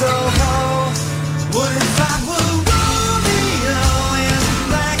to Soho. What if I were Romeo in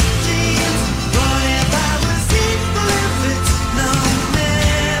black jeans? What if I was evil if it's no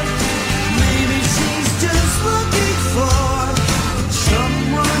man? Maybe she's just looking for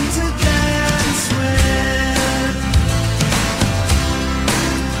someone to dance with.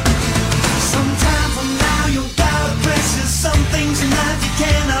 Sometime from now you'll gotta pressure some things in life you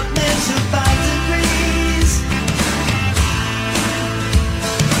cannot measure by degrees.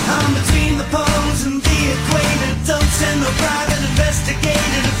 I'm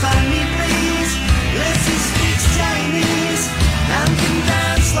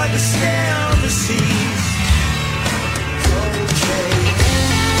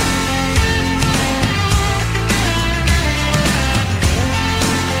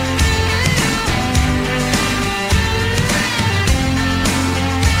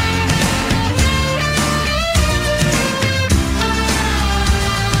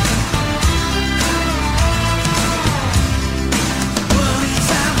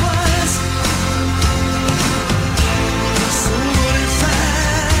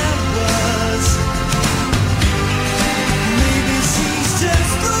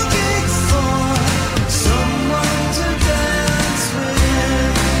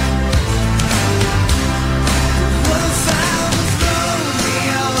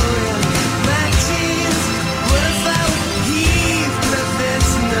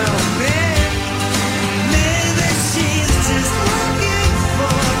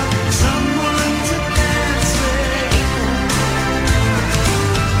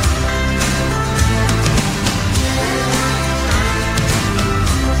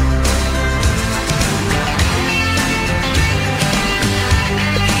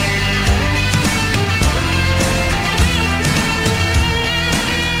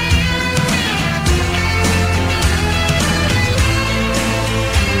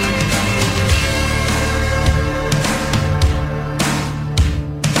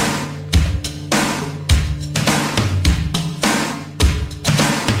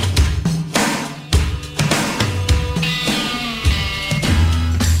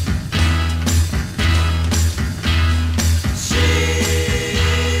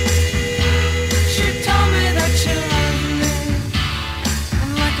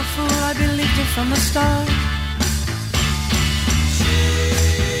it from the start.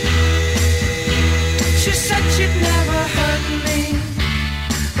 She said she'd never hurt me,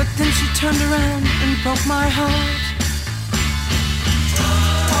 but then she turned around and broke my heart.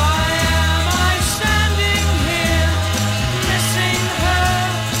 Why am I standing here, missing her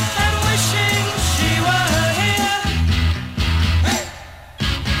and wishing she were here? Hey!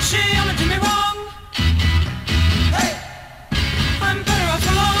 She only did me wrong. Hey! I'm better off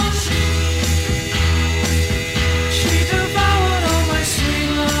alone. She devoured all my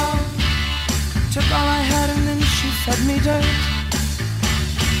sweet love, took all I had and then she fed me dirt.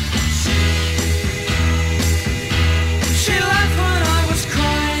 She laughed when I was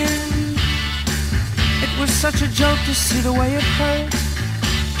crying. It was such a joke to see the way it hurt.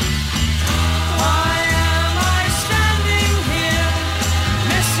 Why am I standing here,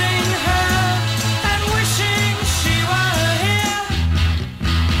 missing her and wishing she were here?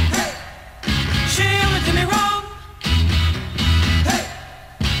 Hey! She only did me wrong. Hey!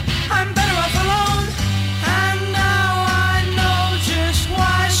 I'm better off alone. And now I know just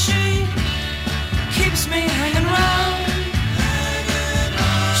why she keeps me hanging round.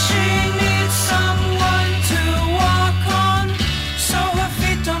 She needs someone to walk on, so her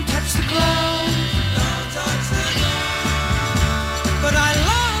feet don't touch the ground. But I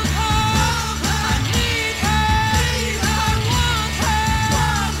love her, I need her, I want her.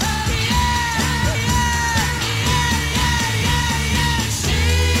 Yeah, she.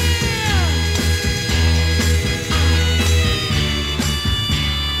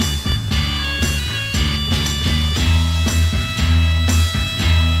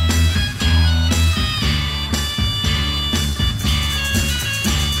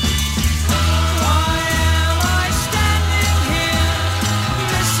 Why am I standing here,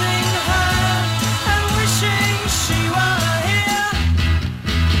 missing her and wishing she were here?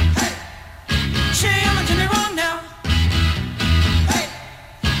 Hey! She only did me wrong now. Hey!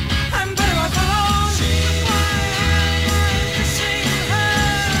 I'm better off alone. Why am I missing her?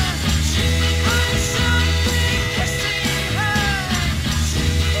 I'm something missing her.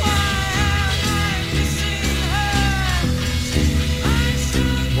 Why am I missing her?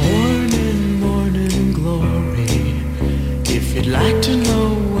 Morning, morning glory. If you'd like to know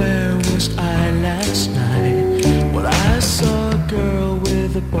where was I last night, well, I saw a girl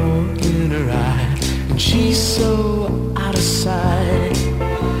with a ball in her eye, and she's so out of sight.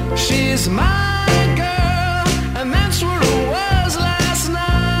 She's my girl, and that's where it was last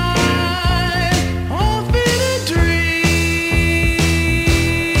night. Off in a dream.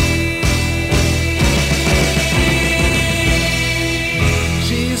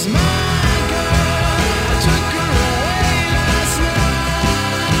 She's my girl, I took her away last night.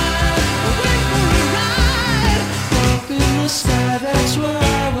 Wait for a ride, up in the sky, that's where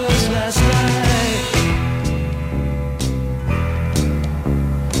I was last night.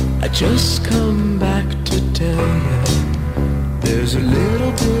 I just come back to tell you, there's a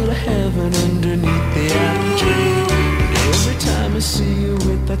little bit of heaven underneath the apple tree. And every time I see you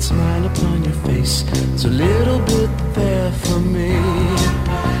with that smile upon your face, there's a little bit there for me.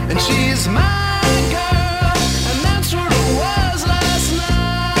 And she's my girl, and that's where it was last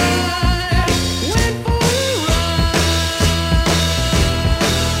night. Went for a ride.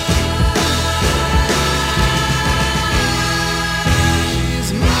 She's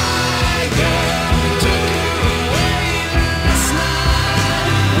my girl, took her away last night.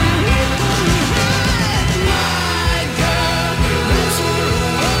 Went for a ride. My girl, that's where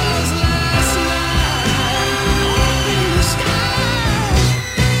it was last night. Up in the sky.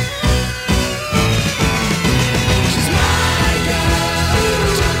 She's my girl,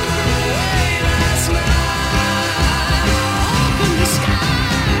 took her away last night. Up in the sky.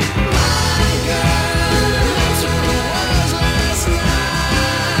 My girl, that's where it was last night.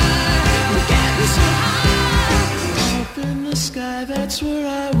 We're getting so high. Up in the sky, that's where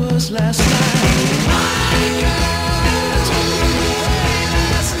I was last night. My girl, took her away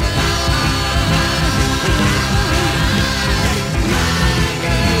last night. My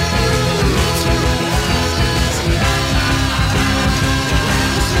girl, that's where it was last night.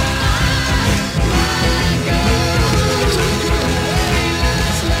 So high. My girl, took her away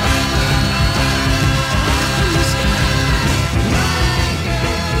last night. Up in the sky. My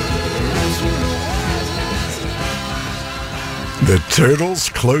girl, that's where it was last night. The Turtles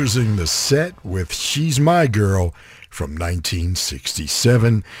closing the set with She's My Girl from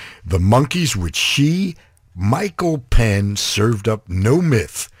 1967. The Monkees with She. Michael Penn served up No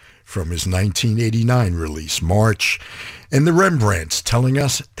Myth from his 1989 release, March, and the Rembrandts telling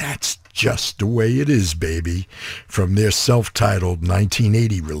us that's just the way it is, baby, from their self-titled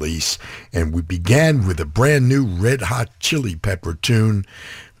 1980 release. And we began with a brand new Red Hot Chili Pepper tune,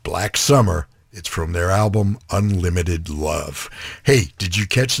 Black Summer. It's from their album Unlimited Love. Hey, did you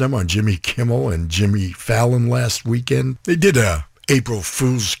catch them on Jimmy Kimmel and Jimmy Fallon last weekend? They did a April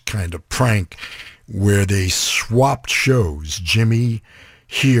Fool's kind of prank where they swapped shows. Jimmy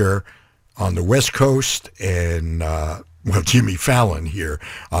here on the West Coast and, Jimmy Fallon here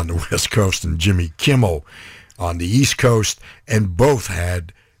on the West Coast and Jimmy Kimmel on the East Coast, and both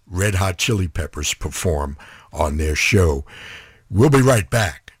had Red Hot Chili Peppers perform on their show. We'll be right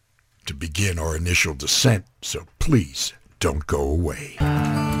back to begin our initial descent, so please don't go away.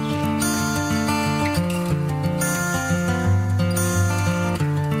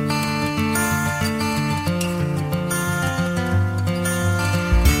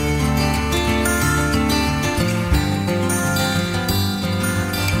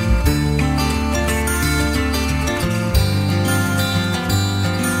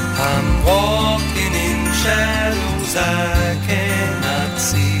 I'm walking in shadows I cannot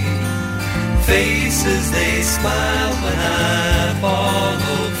see. Faces they smile when I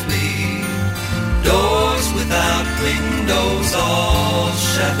follow flee. Doors without windows all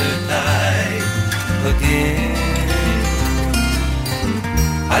shattered die again.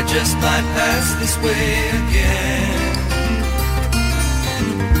 I just might pass this way again.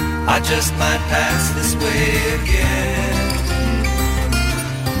 I just might pass this way again.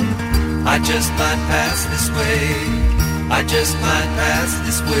 I just might pass this way. I just might pass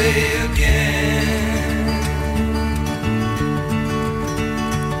this way again.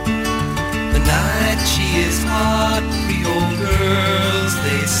 The night she is hot, Creole girls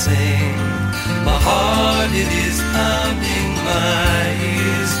they sing. My heart it is pounding, my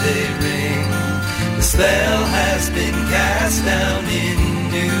ears they ring. The spell has been cast down in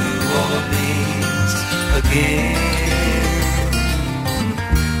New Orleans again.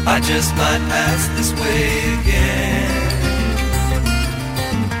 I just might pass this way again.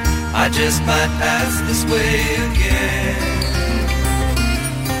 I just might pass this way again.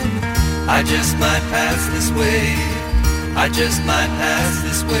 I just might pass this way. I just might pass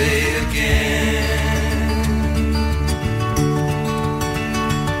this way again.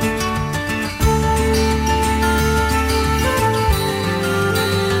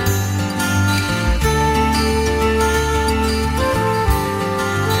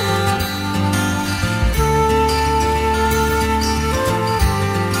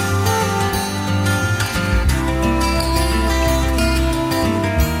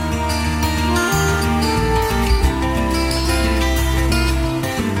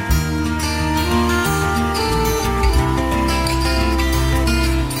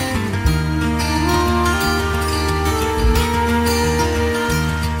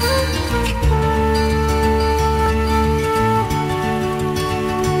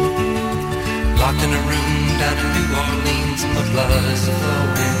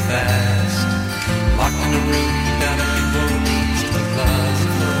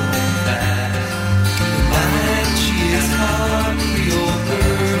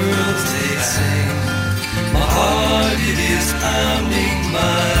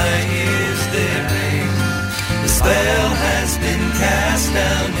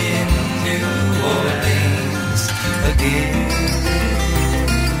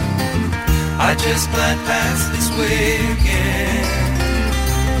 I just might pass this way again.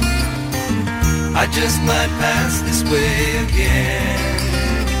 I just might pass this way again.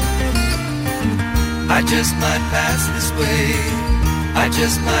 I just might pass this way. I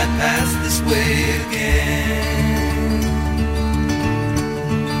just might pass this way again.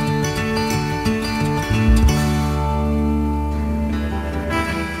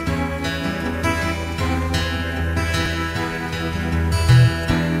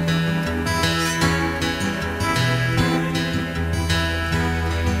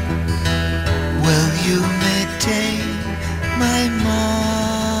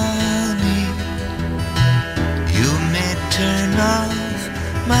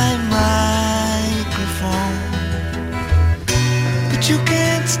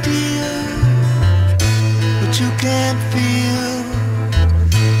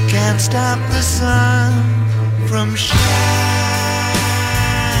 Stop the sun from shining,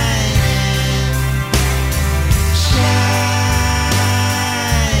 shining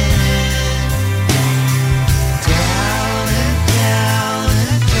down and down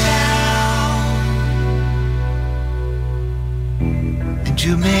and down. And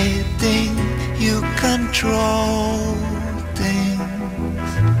you may think you control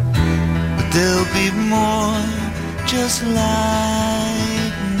things, there'll be more just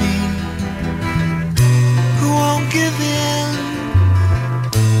like me who won't give in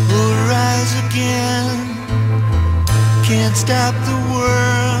or rise again. Can't stop the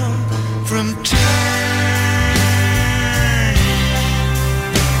world from turning.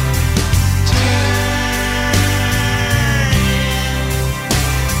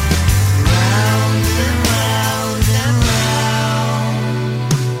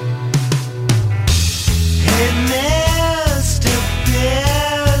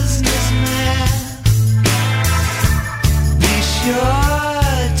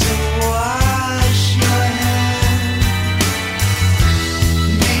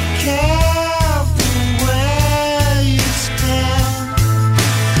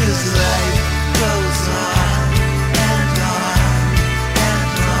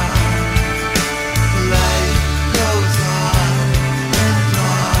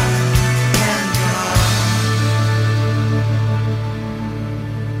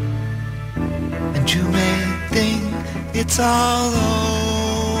 It's all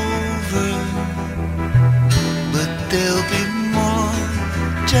over, but there'll be more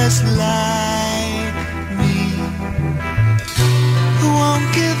just like me who won't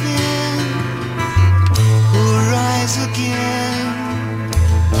give in or rise again.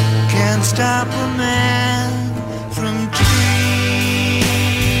 Can't stop a man from dreaming.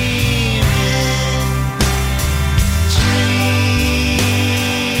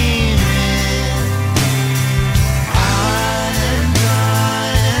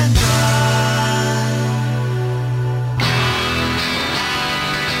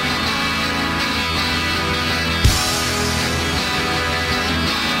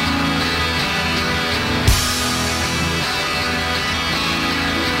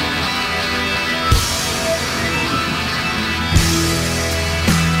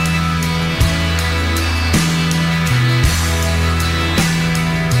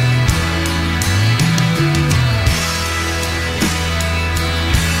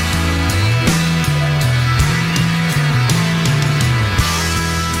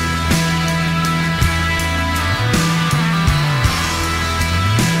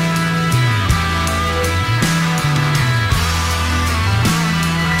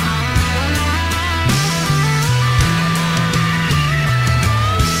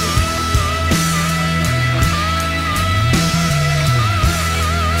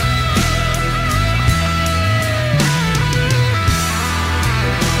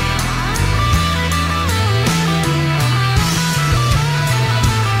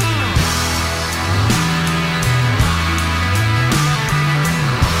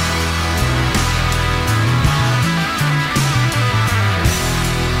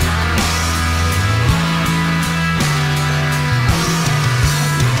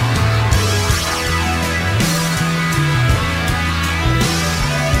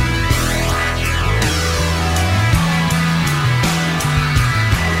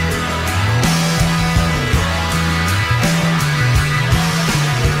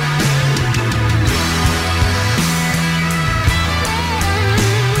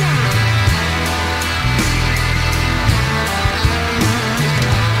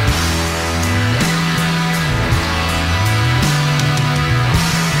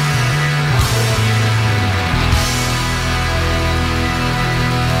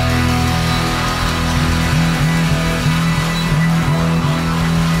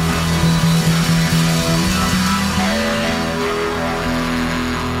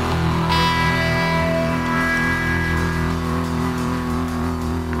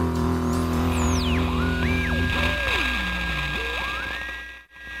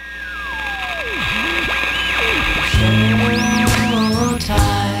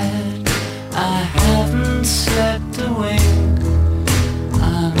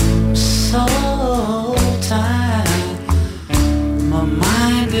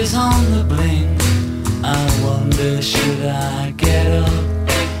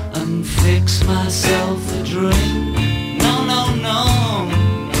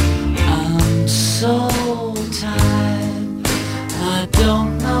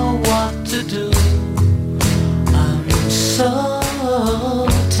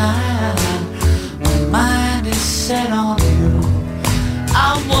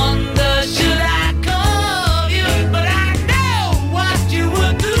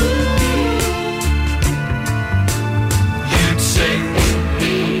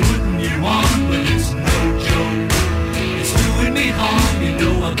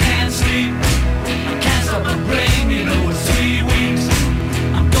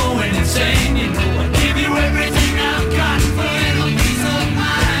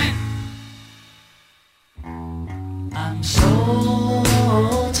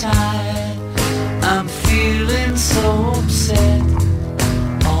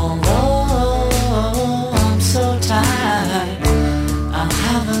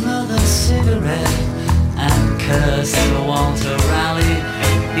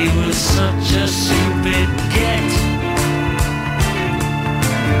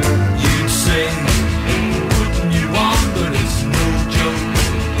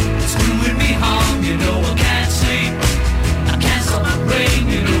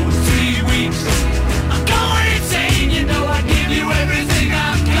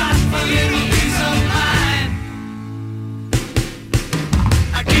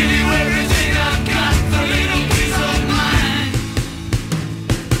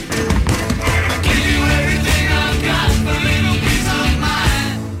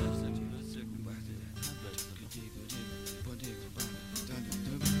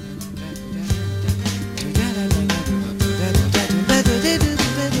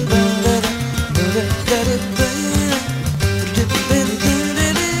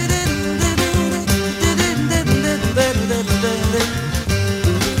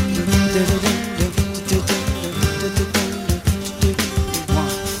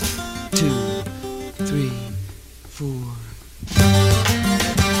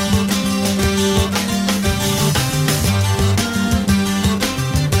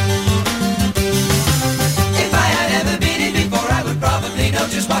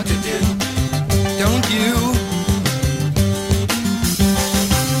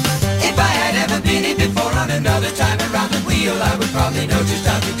 deal, I would probably know just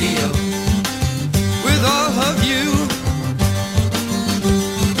how to deal with all of you.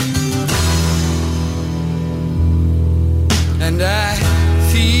 And I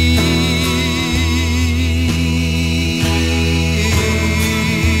feel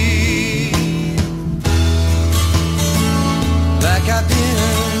like I've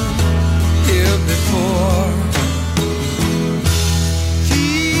been here before.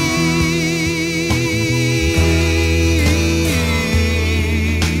 Feel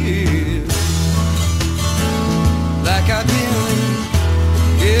like I've been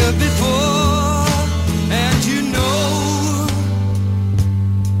here before. And you know,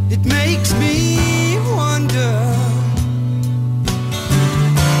 it makes me wonder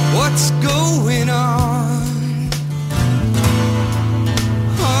what's going on.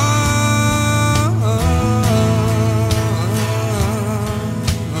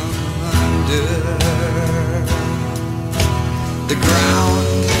 The ground.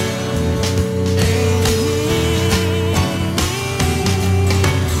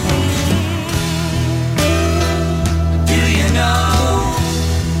 Do you know?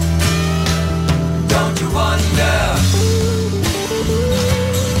 Don't you wonder?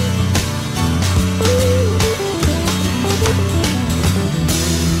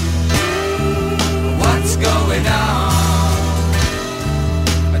 What's going on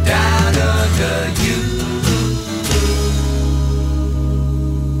down under you?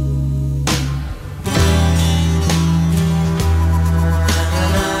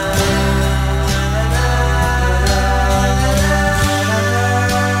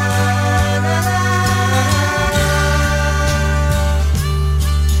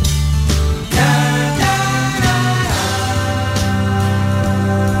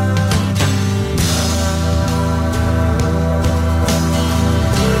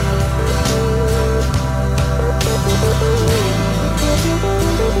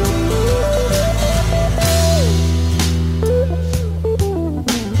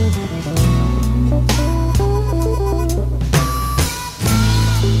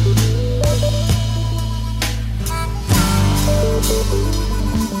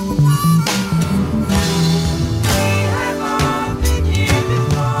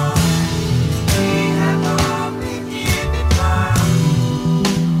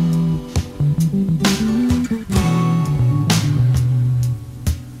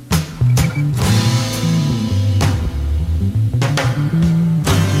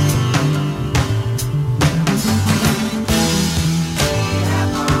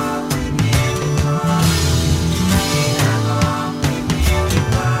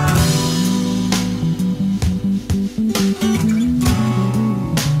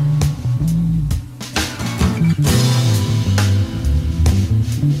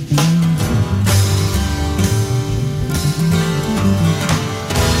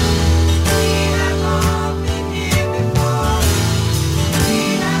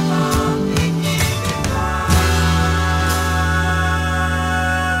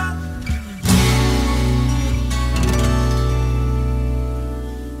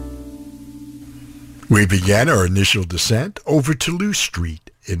 We began our initial descent over Toulouse Street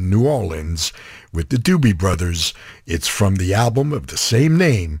in New Orleans with the Doobie Brothers. It's from the album of the same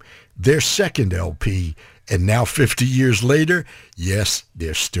name, their second LP, and now 50 years later, yes,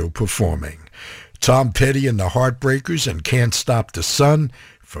 they're still performing. Tom Petty and the Heartbreakers and Can't Stop the Sun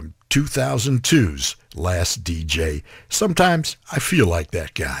from 2002's Last DJ. Sometimes I feel like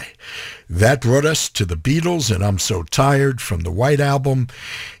that guy. That brought us to the Beatles and I'm So Tired from the White Album.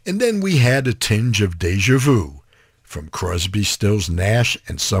 And then we had a tinge of deja vu from Crosby, Stills, Nash,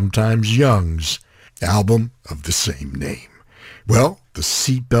 and sometimes Young's album of the same name. Well, the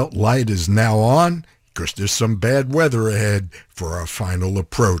seatbelt light is now on because there's some bad weather ahead for our final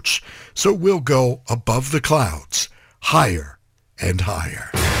approach. So we'll go above the clouds, higher and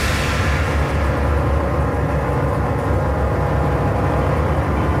higher.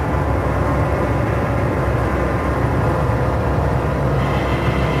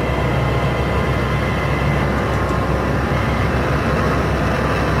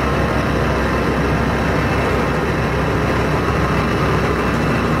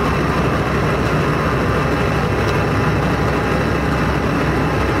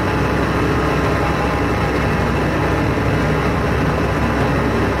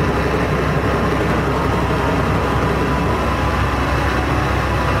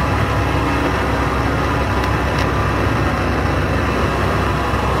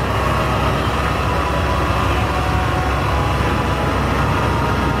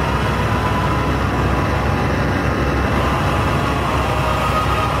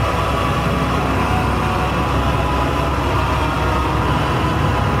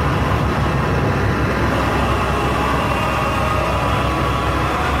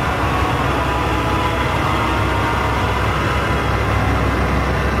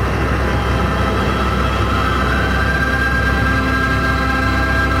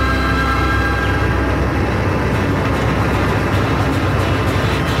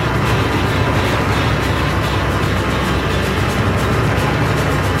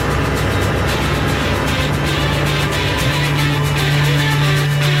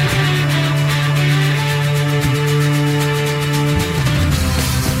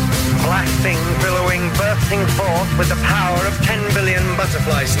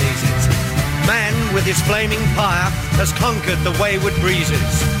 butterfly sneezes. Man with his flaming pyre has conquered the wayward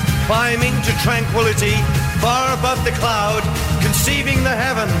breezes, climbing to tranquility far above the cloud, conceiving the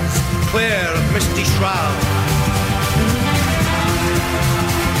heavens clear of misty shroud.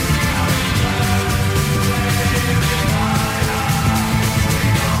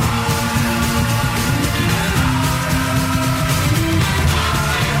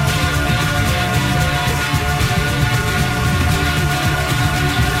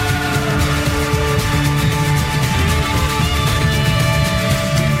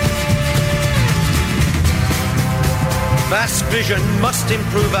 Vast vision must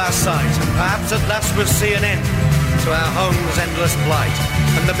improve our sight, and perhaps at last we'll see an end to our home's endless blight,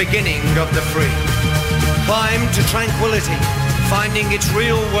 and the beginning of the free. Climb to tranquility, finding its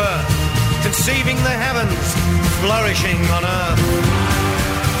real worth, conceiving the heavens, flourishing on earth.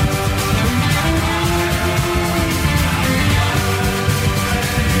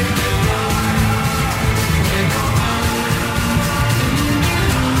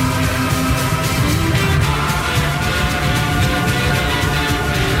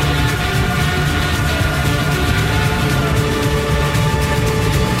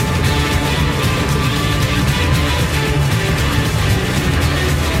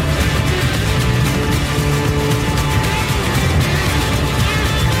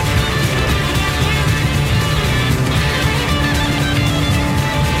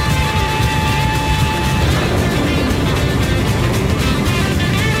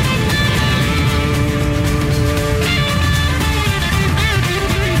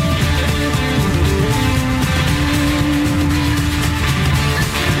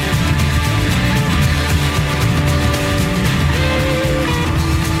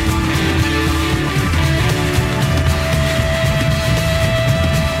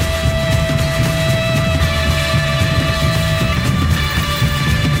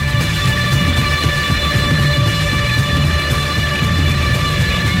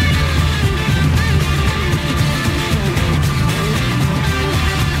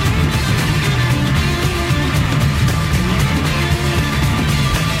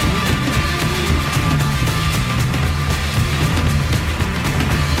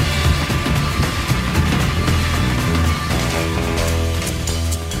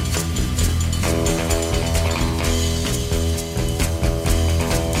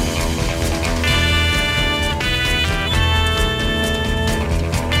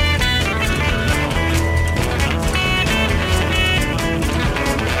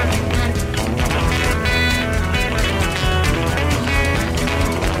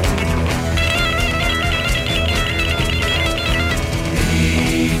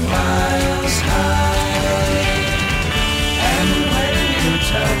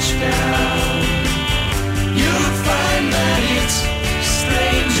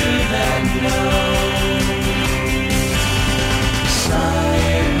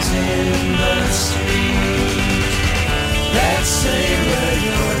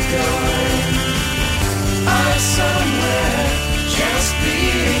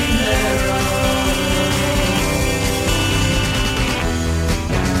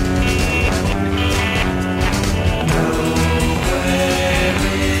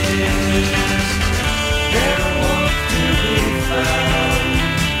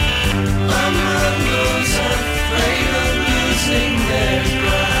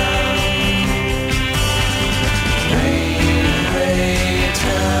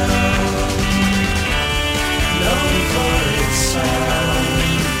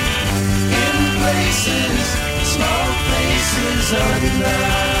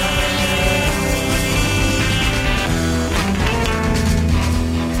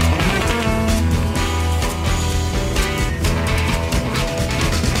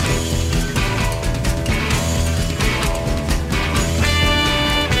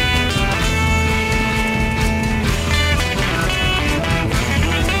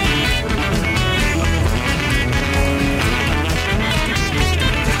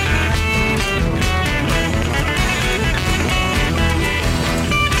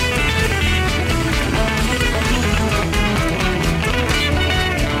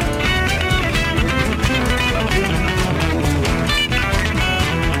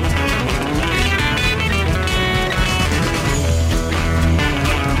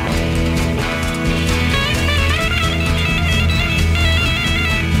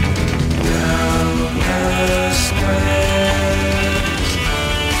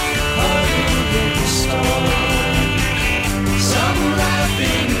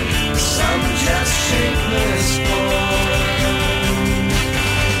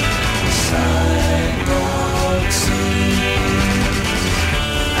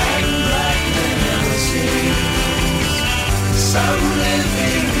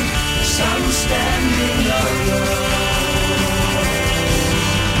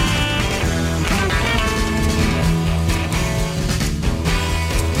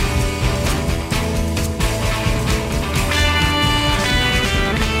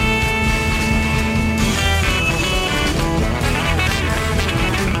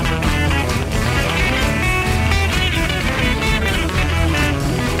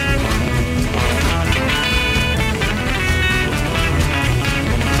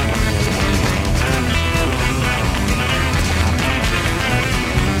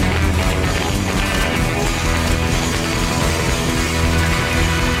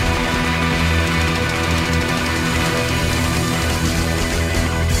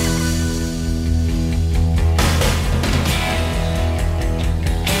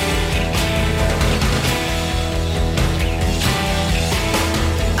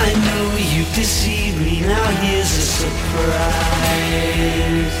 I know you've deceived me, now here's a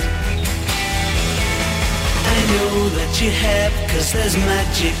surprise. I know that you have, 'cause there's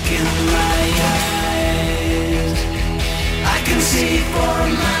magic in my eyes. I can see for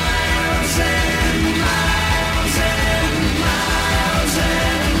miles and miles and miles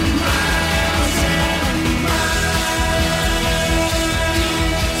and miles and miles.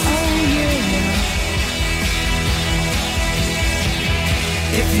 Oh yeah.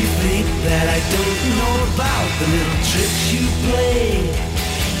 If you think that I don't know about the little tricks you play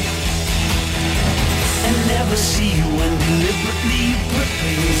and never see you when deliberately you put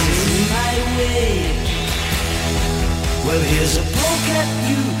things in my way, well, here's a poke at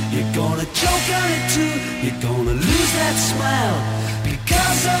you. You're gonna choke on it too. You're gonna lose that smile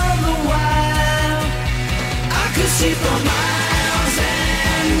because all the while I could see for miles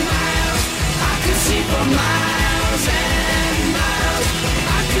and miles. I could see for miles and miles.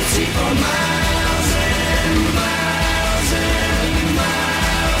 I could see for miles and miles and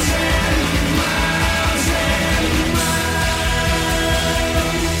miles and miles and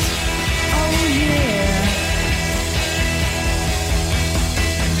miles. Oh yeah.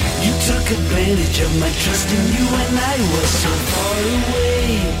 You took advantage of my trust in you and I was so far away.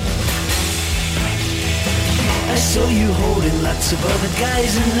 I saw you holding lots of other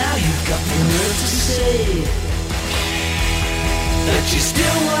guys and now you've got the nerve to say that you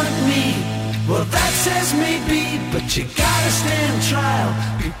still want me. Well, that says maybe, but you gotta stand trial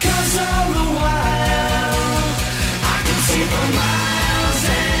because all the while I can see for miles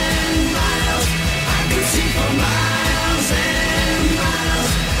and miles. I can see for miles and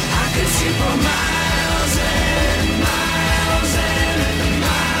miles. I can see for miles and miles and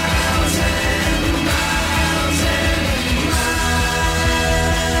miles and miles and miles.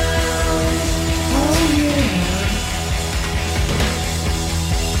 Oh yeah.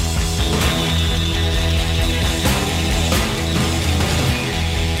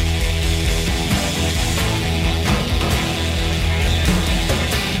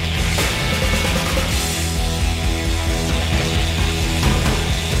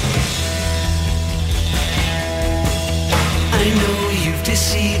 I know you've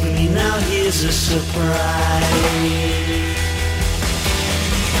deceived me, now here's a surprise.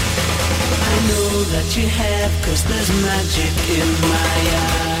 I know that you have, 'cause there's magic in my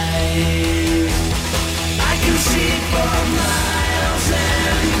eyes. I can see for miles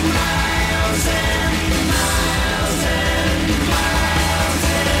and miles and miles and miles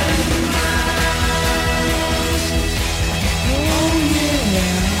and miles. Oh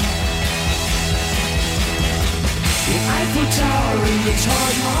yeah. The Eiffel Tower and the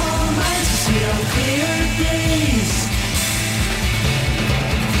Taj Mahal nights to see on clear days.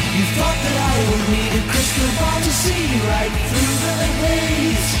 You thought that I would need a crystal ball to see right through the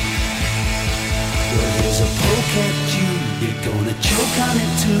haze. Well, here's a poke at you. You're gonna choke on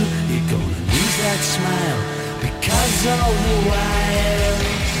it too. You're gonna lose that smile because all the while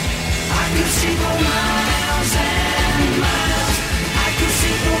I can see for miles and miles. I can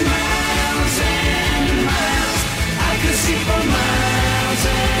see for miles and miles. I can see for miles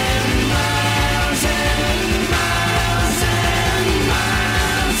and miles and miles and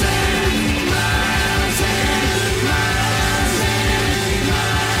miles and miles and miles and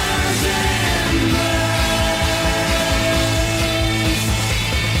miles and miles.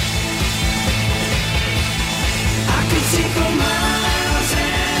 I can see for miles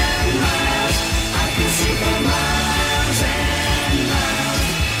and miles. I can see for miles and miles.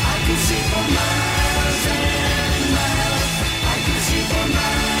 I can see for miles and miles. I can see for miles and miles. I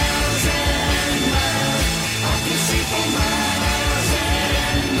can see for miles and miles. I can see for miles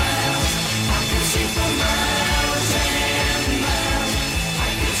and miles. I can see for miles and miles. I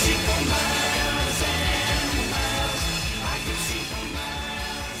can see for miles and miles. I can see for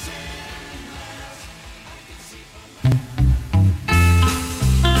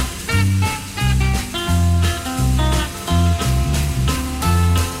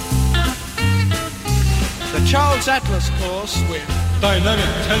The Charles Atlas course with dynamic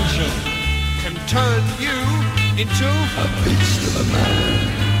tension can turn you into a beast of a man.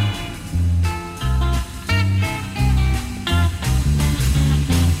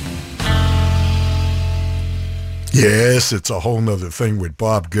 Yes, it's a whole nother thing with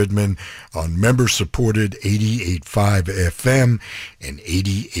Bob Goodman on member-supported 88.5 FM and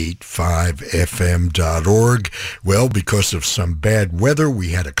 88.5fm.org. Well, because of some bad weather, we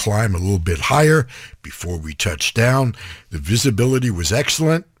had to climb a little bit higher before we touched down. The visibility was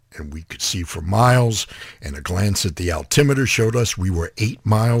excellent, and we could see for miles, and a glance at the altimeter showed us we were 8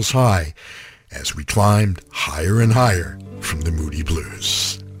 miles high as we climbed higher and higher from the Moody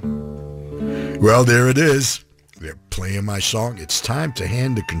Blues. Well, there it is. They're playing my song. It's time to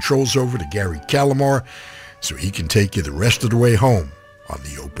hand the controls over to Gary Calamar so he can take you the rest of the way home on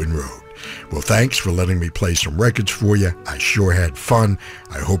the open road. Well, thanks for letting me play some records for you. I sure had fun.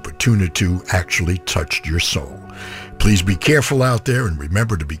 I hope a tune or two actually touched your soul. Please be careful out there and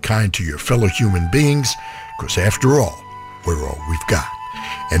remember to be kind to your fellow human beings, because after all, we're all we've got.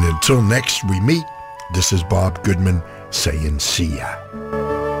 And until next we meet, this is Bob Goodman saying see ya.